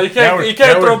 Look, No, look, you can't- now you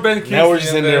can't now throw we're- Ben Kingsley Now we're just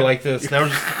in in there there. like this. Now we're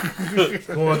just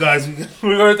come on, guys.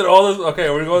 We're going through all this. Okay,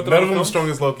 we're going through None all of them this. strong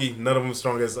as Loki. None of them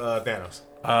strong as Thanos.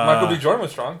 Michael B. Jordan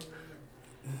was strong.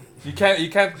 You can't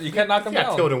knock him He got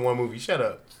down. killed in one movie. Shut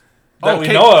up. That we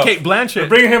Kate, know of. Kate Blanchett. They're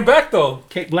bringing him back though.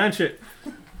 Kate Blanchett.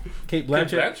 Kate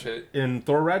Blanchett Blanchett. in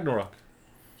Thor Ragnarok.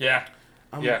 Yeah.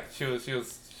 Yeah. She was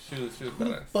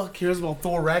badass. Fuck cares about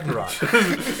Thor Ragnarok?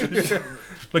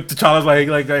 Like T'Challa's like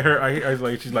I was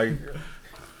like she's like.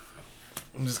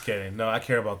 I'm just kidding. No, I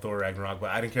care about Thor Ragnarok, but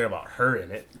I didn't care about her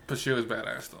in it. But she was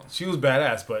badass though. She was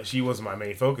badass, but she wasn't my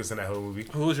main focus in that whole movie.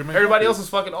 Who was your main? Everybody else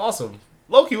focus? was fucking awesome.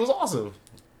 Loki was awesome.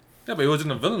 Yeah, but he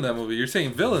wasn't a villain in that movie. You're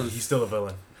saying villains. He's still a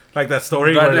villain. Like that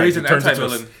story Right, where like, he's an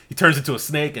anti-villain. he turns into a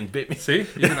snake and bit me. See,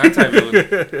 he's an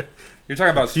anti-villain. You're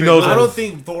talking about. He knows I that. don't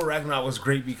think Thor Ragnarok was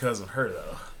great because of her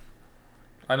though.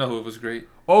 I know who it was great.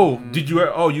 Oh, did you?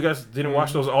 Oh, you guys didn't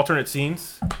watch those alternate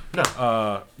scenes? No.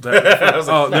 I was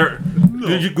like,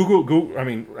 Did you Google? I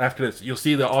mean, after this, you'll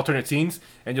see the alternate scenes,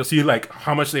 and you'll see like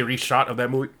how much they reshot of that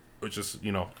movie, which is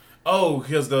Oh,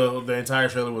 because the entire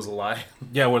trailer was a lie.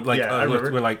 yeah, with like Yeah, I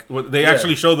remember. they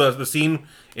actually show the scene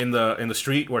in the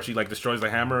street where she like destroys the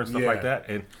hammer and stuff Yeah. like that,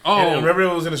 and And remember,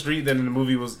 it was in the street. Then the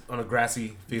movie was on a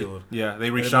grassy field. yeah, they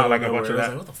In the reshot middle like a nowhere. bunch of I was that.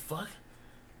 like, what the fuck?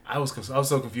 I was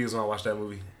so confused when I watched that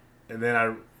movie, and then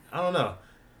I don't know.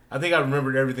 I think I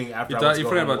remembered everything after. You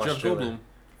forgot about Jeff Goldblum.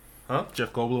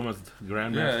 Jeff Goldblum as the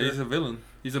Grandmaster. Yeah, he's a villain.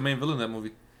 He's the main villain in that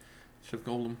movie. Jeff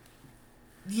Goldblum.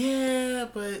 Yeah,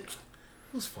 but it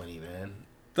was funny, man.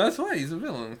 That's why he's a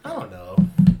villain. I don't know.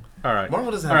 All right.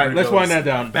 Marvel doesn't All have right, great let's wind villains.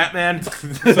 that down. Batman.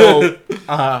 So,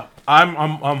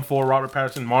 I'm for Robert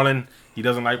Pattinson. Marlon, he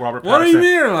doesn't like Robert Pattinson. What do you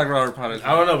mean, you don't like Robert Pattinson?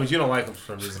 I don't know, but you don't like him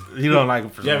for some reason. You don't like him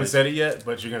for You haven't some reason. said it yet,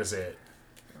 but you're gonna say it.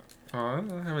 Oh, I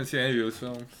haven't seen any of his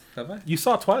films. Have I? You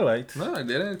saw Twilight. No, I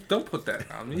didn't. Don't put that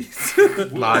on me.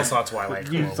 We all saw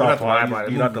Twilight. You Come on, saw we're not gonna lie Twilight. about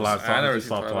it. You're not the last I time never you seen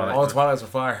saw Twilight. Twilight. All Twilights were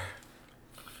fire.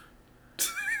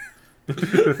 I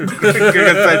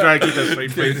try to keep that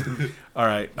straight face. All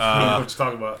right. what you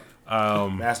talking about?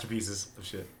 Um, Masterpieces of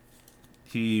shit.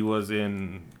 he was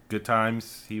in Good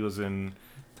Times. He was in.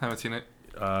 Haven't seen it.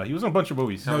 He was in a bunch of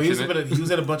movies. No, he was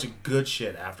in a bunch of good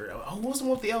shit after. Oh, what was the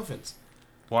one with the elephants?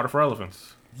 Water for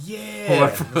Elephants.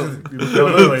 Yeah. No,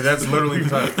 literally, that's literally the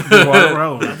title. Water for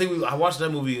Elephants. I think I watched that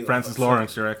movie. Francis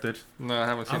Lawrence directed. No, I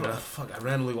haven't seen that. Fuck, I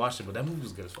randomly watched it, but that movie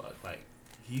was good as fuck. Like,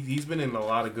 he's been in a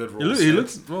lot of good He, roles. he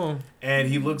looks. Well, and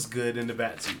he looks good in the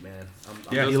bat suit, man.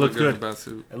 Yeah, does he looks look in good. the bat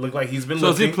suit. It looked like he's been. So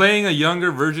is he looking. playing a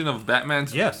younger version of Batman?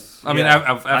 Yes. I mean,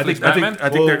 Yeah. I think Batman.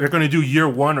 Well, they're going to do year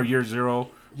 1 or year 0.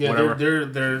 Yeah, whatever.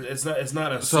 they're. It's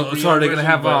not a. So super are they young gonna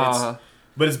have version,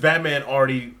 but it's Batman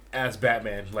already as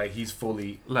Batman. Like he's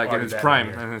fully like in already his Batman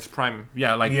prime? here. In his prime.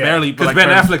 Yeah, like Yeah. barely. Because like Ben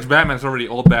barely- Affleck's Batman's already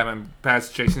old Batman,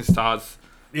 past Jason Todd's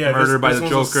Yeah, murder by the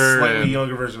one's a Joker. slightly and-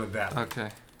 younger version of that.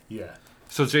 Okay. Yeah.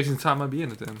 So Jason Todd might be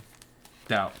in it then.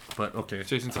 doubt, but okay.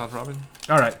 Jason Todd Robin.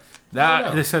 All right.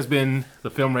 know. This has been the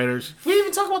Film Raiders. We didn't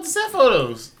even talk about the set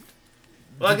photos.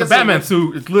 Well, I The guess Batman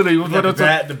suit. It's literally We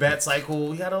got the bat cycle.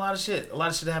 We had a lot of shit. A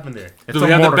lot of shit happened there. It's Do a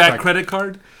we have the motorcycle. Bat credit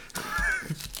card?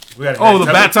 We got Oh, the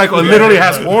bat cycle. It literally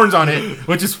has horns on it,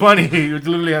 which is funny. It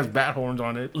literally has bat horns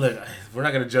on it. Look, we're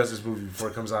not gonna judge this movie before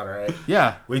it comes out. All right.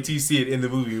 Yeah, Wait till you see it in the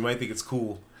movie. You might think it's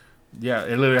cool. yeah.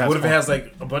 It literally has. What if it horns. has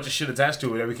like a bunch of shit attached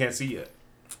to it that we can't see yet?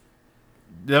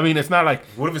 I mean, it's not like.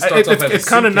 What if it starts off as a It's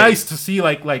kind of suitcase? nice to see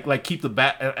like keep the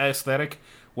bat aesthetic,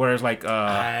 whereas like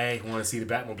I want to see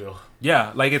the Batmobile.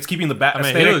 yeah, like it's keeping the bat I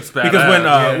mean, he aesthetic looks because badass. when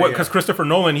Yeah, because yeah. Christopher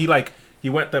Nolan he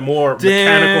went the more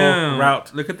mechanical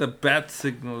route. Look at the bat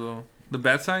signal though. The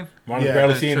bat sign. Marlon's Yeah,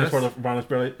 barely the seeing this for chest. the Marlon's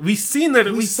barely. We've seen that.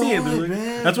 We've saw seen it, it.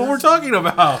 man. That's what we're talking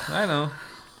about. I know.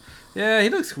 Yeah, he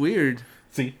looks weird.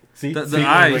 See, The see?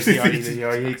 eyes. He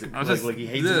already hates it. I was just- Like he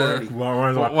hates it yeah. already.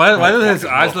 Why do his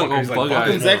eyes look all He's like, bug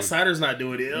fucking eyes? Zack Snyder's not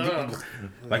doing it. Ugh.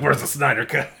 Like, where's the Snyder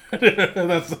cut?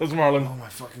 that's Marlon. Oh my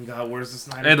fucking god, where's the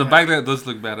Snyder? Hey, the cut? back there does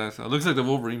look badass. It looks like the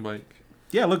Wolverine bike.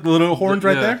 Yeah, look, the little horns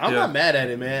right Yeah. there. I'm Yeah. not mad at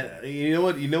it, man. You know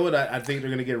what? I think they're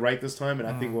gonna get right this time, and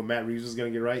I think what Matt Reeves is gonna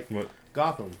get right. What?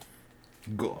 Gotham.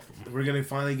 Gotham. We're gonna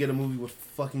finally get a movie with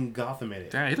fucking Gotham in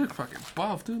it. Damn, he look fucking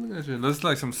buff, dude. Look at that shit. Looks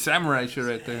like some samurai shit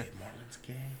right there. Marlon's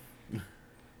gay.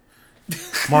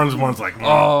 Marlon's like,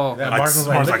 Oh, Yeah, Marlon's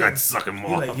Marlon's like, look I'd at- suck him He's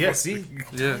more. like, yeah, see,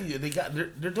 Yeah.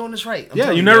 they're doing this right. I'm Yeah,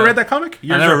 telling you never yeah. read that comic? I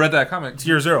never read that comic. It's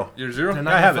year 0. Year Zero? They're I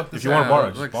not have gonna it. fuck If you this want to up. borrow it,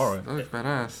 That just looks, borrow it. that looks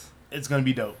badass. It's gonna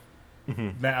be dope.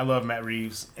 Matt, I love Matt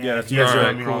Reeves. And Yeah, that's he hasn't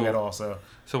alright, done me wrong cool. at all. So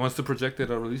So what's the projected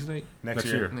release date? next Next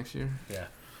year. year. Next year. Yeah.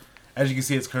 As you can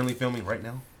see, it's currently filming right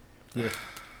now.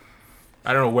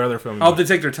 I don't know where they're filming. I hope they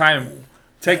take their time.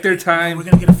 Take their We're time.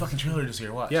 gonna get a fucking trailer this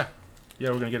year. Watch. Yeah. Yeah,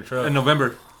 we're going to get a trailer. In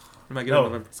November. We might get it in No,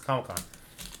 November. it's Comic Con.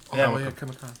 Oh, Yeah, yeah,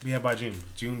 Comic-Con. Yeah, by June.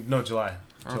 July.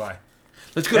 July.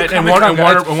 Let's go to And Comic-Con,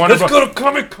 Warner- guys. Warner Let's go to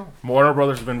Comic-Con. Warner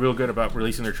Brothers has been real good about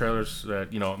releasing their trailers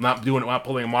that, not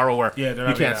pulling a Marvel where Yeah, they're you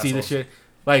not can't being see this assholes. shit.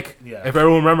 Like, Yeah. if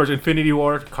everyone remembers, Infinity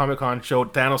War, Comic-Con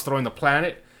showed Thanos throwing the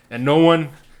planet, and no one,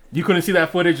 you couldn't see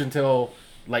that footage until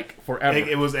like forever.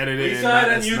 It was edited. We and saw not,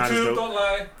 it on it's not as YouTube. dope. Don't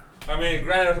lie. I mean,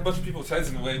 granted, a bunch of people said it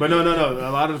in a way. But no. A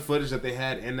lot of the footage that they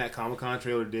had in that Comic-Con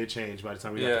trailer did change by the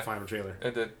time we got the final trailer.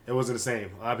 It did. It wasn't the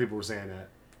same. A lot of people were saying that.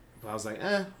 But I was like,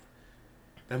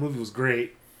 that movie was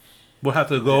great. We'll have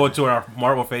to go into our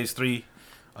Marvel Phase 3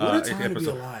 What a time to be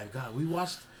episode. alive. God, we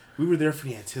were there for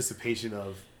the anticipation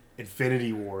of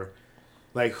Infinity War.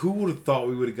 Like, who would have thought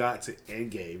we would have got to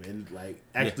Endgame and, like,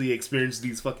 actually experienced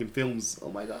these fucking films?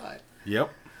 Oh, my God.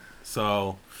 Yep.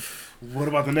 So, What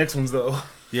about the next ones, though?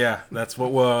 yeah, that's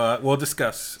what we'll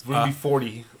discuss. We're going to be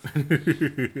 40.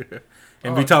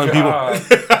 And be telling people,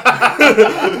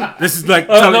 this is like...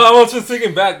 No, I was just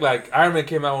thinking back, like, Iron Man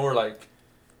came out when we were, like,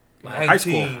 High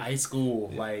school. High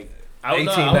school. Like, 18,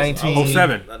 19.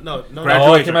 07. No.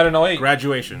 No, it came out in 08.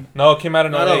 Graduation. No, it came out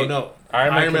in 08. No.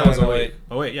 Iron Man was 08.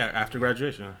 Oh, wait, yeah, after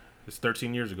graduation. It's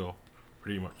 13 years ago,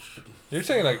 pretty much. You're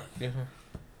saying, like...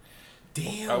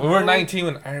 Damn. we were 19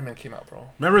 when Iron Man came out, bro.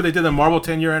 Remember they did the Marvel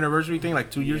 10-year anniversary thing like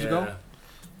 2 years ago?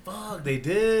 Fuck, they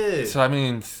did. So, I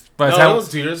mean... No, By the it time, was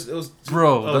 2 years. It was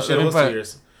Bro, Oh, the- shit, it was by- 2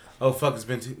 years. Oh, fuck, it's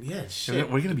been 2... Yeah, shit.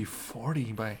 we're going to be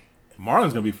 40 by...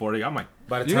 Marlin's going to be 40. I'm like,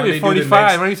 By the You're time going they to be do the 45.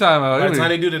 next... What are you talking about? By the time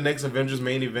they do the next Avengers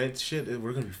main event shit,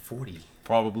 we're going to be 40.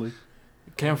 probably.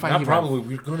 Kevin Feige, Not probably,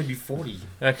 we're going to be 40.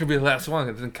 That could be the last one.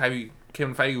 And then Kevin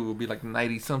Feige will be like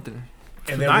 90-something.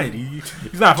 And then 90.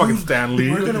 He's not fucking Stan Lee.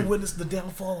 we're going to witness the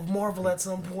downfall of Marvel at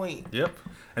some point. Yep.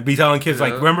 And be telling kids,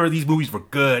 like, Yeah. remember these movies were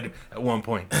good at one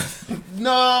point.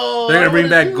 No! They're going to bring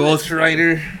back Ghost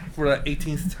Rider for the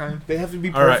 18th time. They have to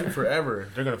be All right. perfect forever.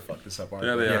 They're going to fuck this up, aren't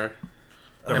Yeah, they? they are.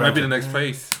 It might be the next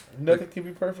phase. Nothing can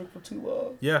be perfect for too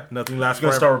long. Yeah, nothing lasts I'm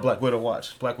going to forever. start with Black Widow.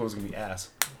 Watch. Black Widow's going to be ass.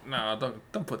 No,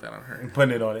 don't put that on her. I'm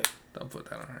putting it on it. Don't put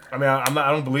that on her. I mean,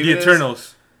 I don't believe The it is.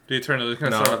 Eternals. The Eternals. It's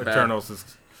going to No, start with bad. Eternals is...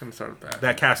 It's going to start with bad.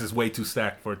 That cast is way too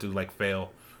stacked for it to, like,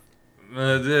 fail.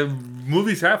 The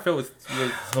movies have failed with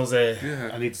Jose,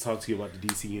 Yeah. I need to talk to you about the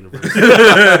DC universe.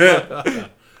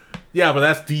 Yeah, but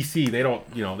that's DC. They don't,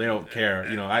 they don't care.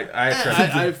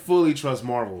 I fully trust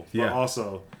Marvel, but Yeah.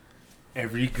 also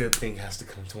every good thing has to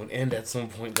come to an end at some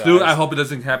point, guys. Dude, I hope it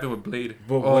doesn't happen with Blade.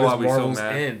 But Oh, what I'll is be so Marvel's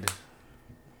mad. end?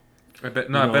 It better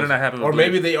not happen with Or Blade.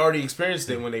 maybe they already experienced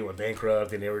it when they went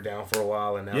bankrupt and they were down for a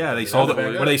while, and now Yeah, they they're sold it. back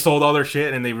up. Where they sold all their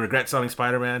shit and they regret selling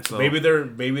Spider-Man. So Maybe their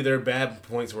bad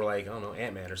points were like, I don't know,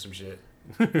 Ant-Man or some shit.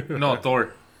 No,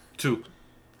 Thor 2.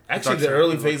 Actually, the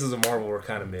early phases of Marvel were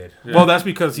kind of mid. Yeah. Well, that's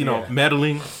because Yeah.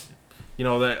 meddling.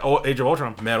 The Age of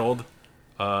Ultron meddled.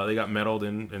 They got meddled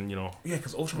and Yeah,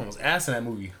 because Ultron was ass in that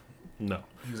movie. no.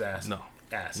 He was ass. No.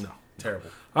 Ass. No.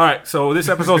 Terrible. All right, so this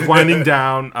episode's winding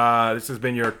down. This has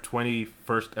been your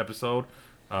 21st episode.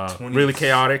 Really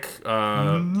chaotic.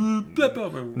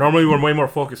 Normally we're way more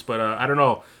focused, but I don't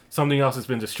know. Something else has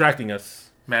been distracting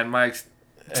us. Mad Mike's.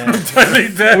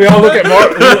 We all looked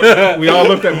at we all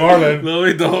looked at Marlin. No,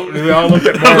 we don't. We all looked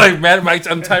at I'm Marlin. like Mad Mike's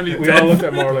untimely We death. all looked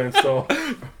at Marlin. So,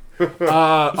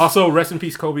 also rest in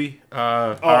peace, Kobe.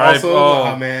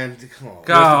 Oh man, come on.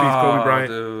 God, Rest in peace, Kobe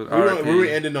Bryant. Dude. We were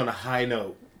ending on a high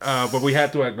note. But we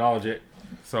had to acknowledge it.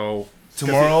 So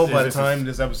Tomorrow, by the this is- time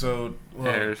this episode,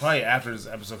 Airs. probably after this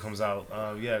episode comes out,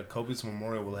 Kobe's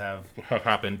memorial will have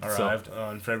happened. So, arrived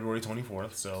on February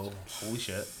 24th. So, holy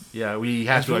shit. yeah, we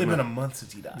had It's to really been a acknowledge. month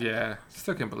since he died. Yeah,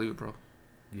 still can't believe it, bro.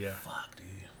 Yeah, Fuck, dude.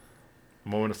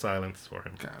 moment of silence for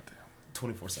him. God damn.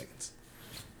 24 seconds.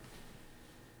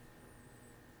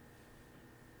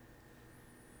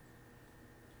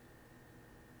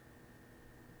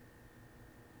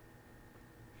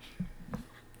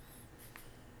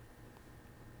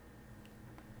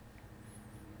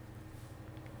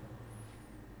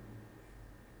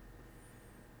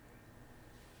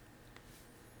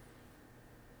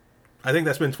 I think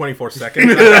that's been 24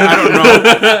 seconds.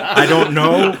 I don't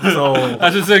know. So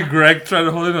I just said Greg trying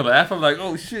to hold in a laugh. I'm like,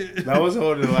 oh shit. I was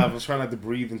holding the laugh. I was trying not to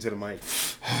breathe into the mic.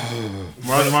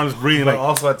 Marlon's breathing But like,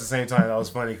 also at the same time, that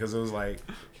was funny because it was like,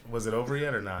 was it over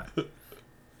yet or not?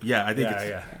 yeah, I think it's.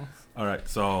 Yeah. All right,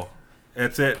 so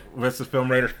that's it. That's the Film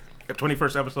Raider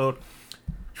 21st episode.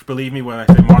 Believe me when I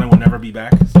say Marlon will never be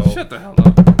back. So Shut the hell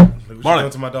up. Look what you Marlon,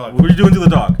 doing to my dog. what are you doing to the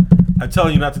dog? I'm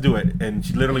telling you not to do it, and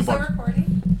she literally Still barked. recording?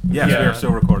 Yes, we Yeah. are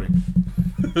still recording.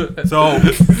 So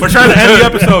we're trying to end the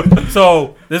episode.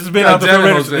 So this has been God the damn Film it,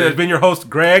 Raiders. Jose. It has been your host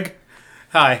Greg,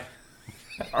 Hi.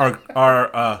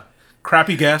 our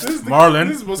crappy guest Marlon,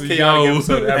 This is the most chaotic Yo.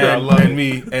 episode ever. I love and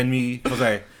it. me,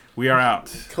 Jose. We are out.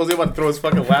 Jose about to throw his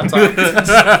fucking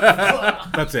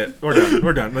laptop. That's it.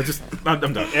 We're done. Let's just. I'm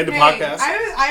done. End the Hey, podcast. I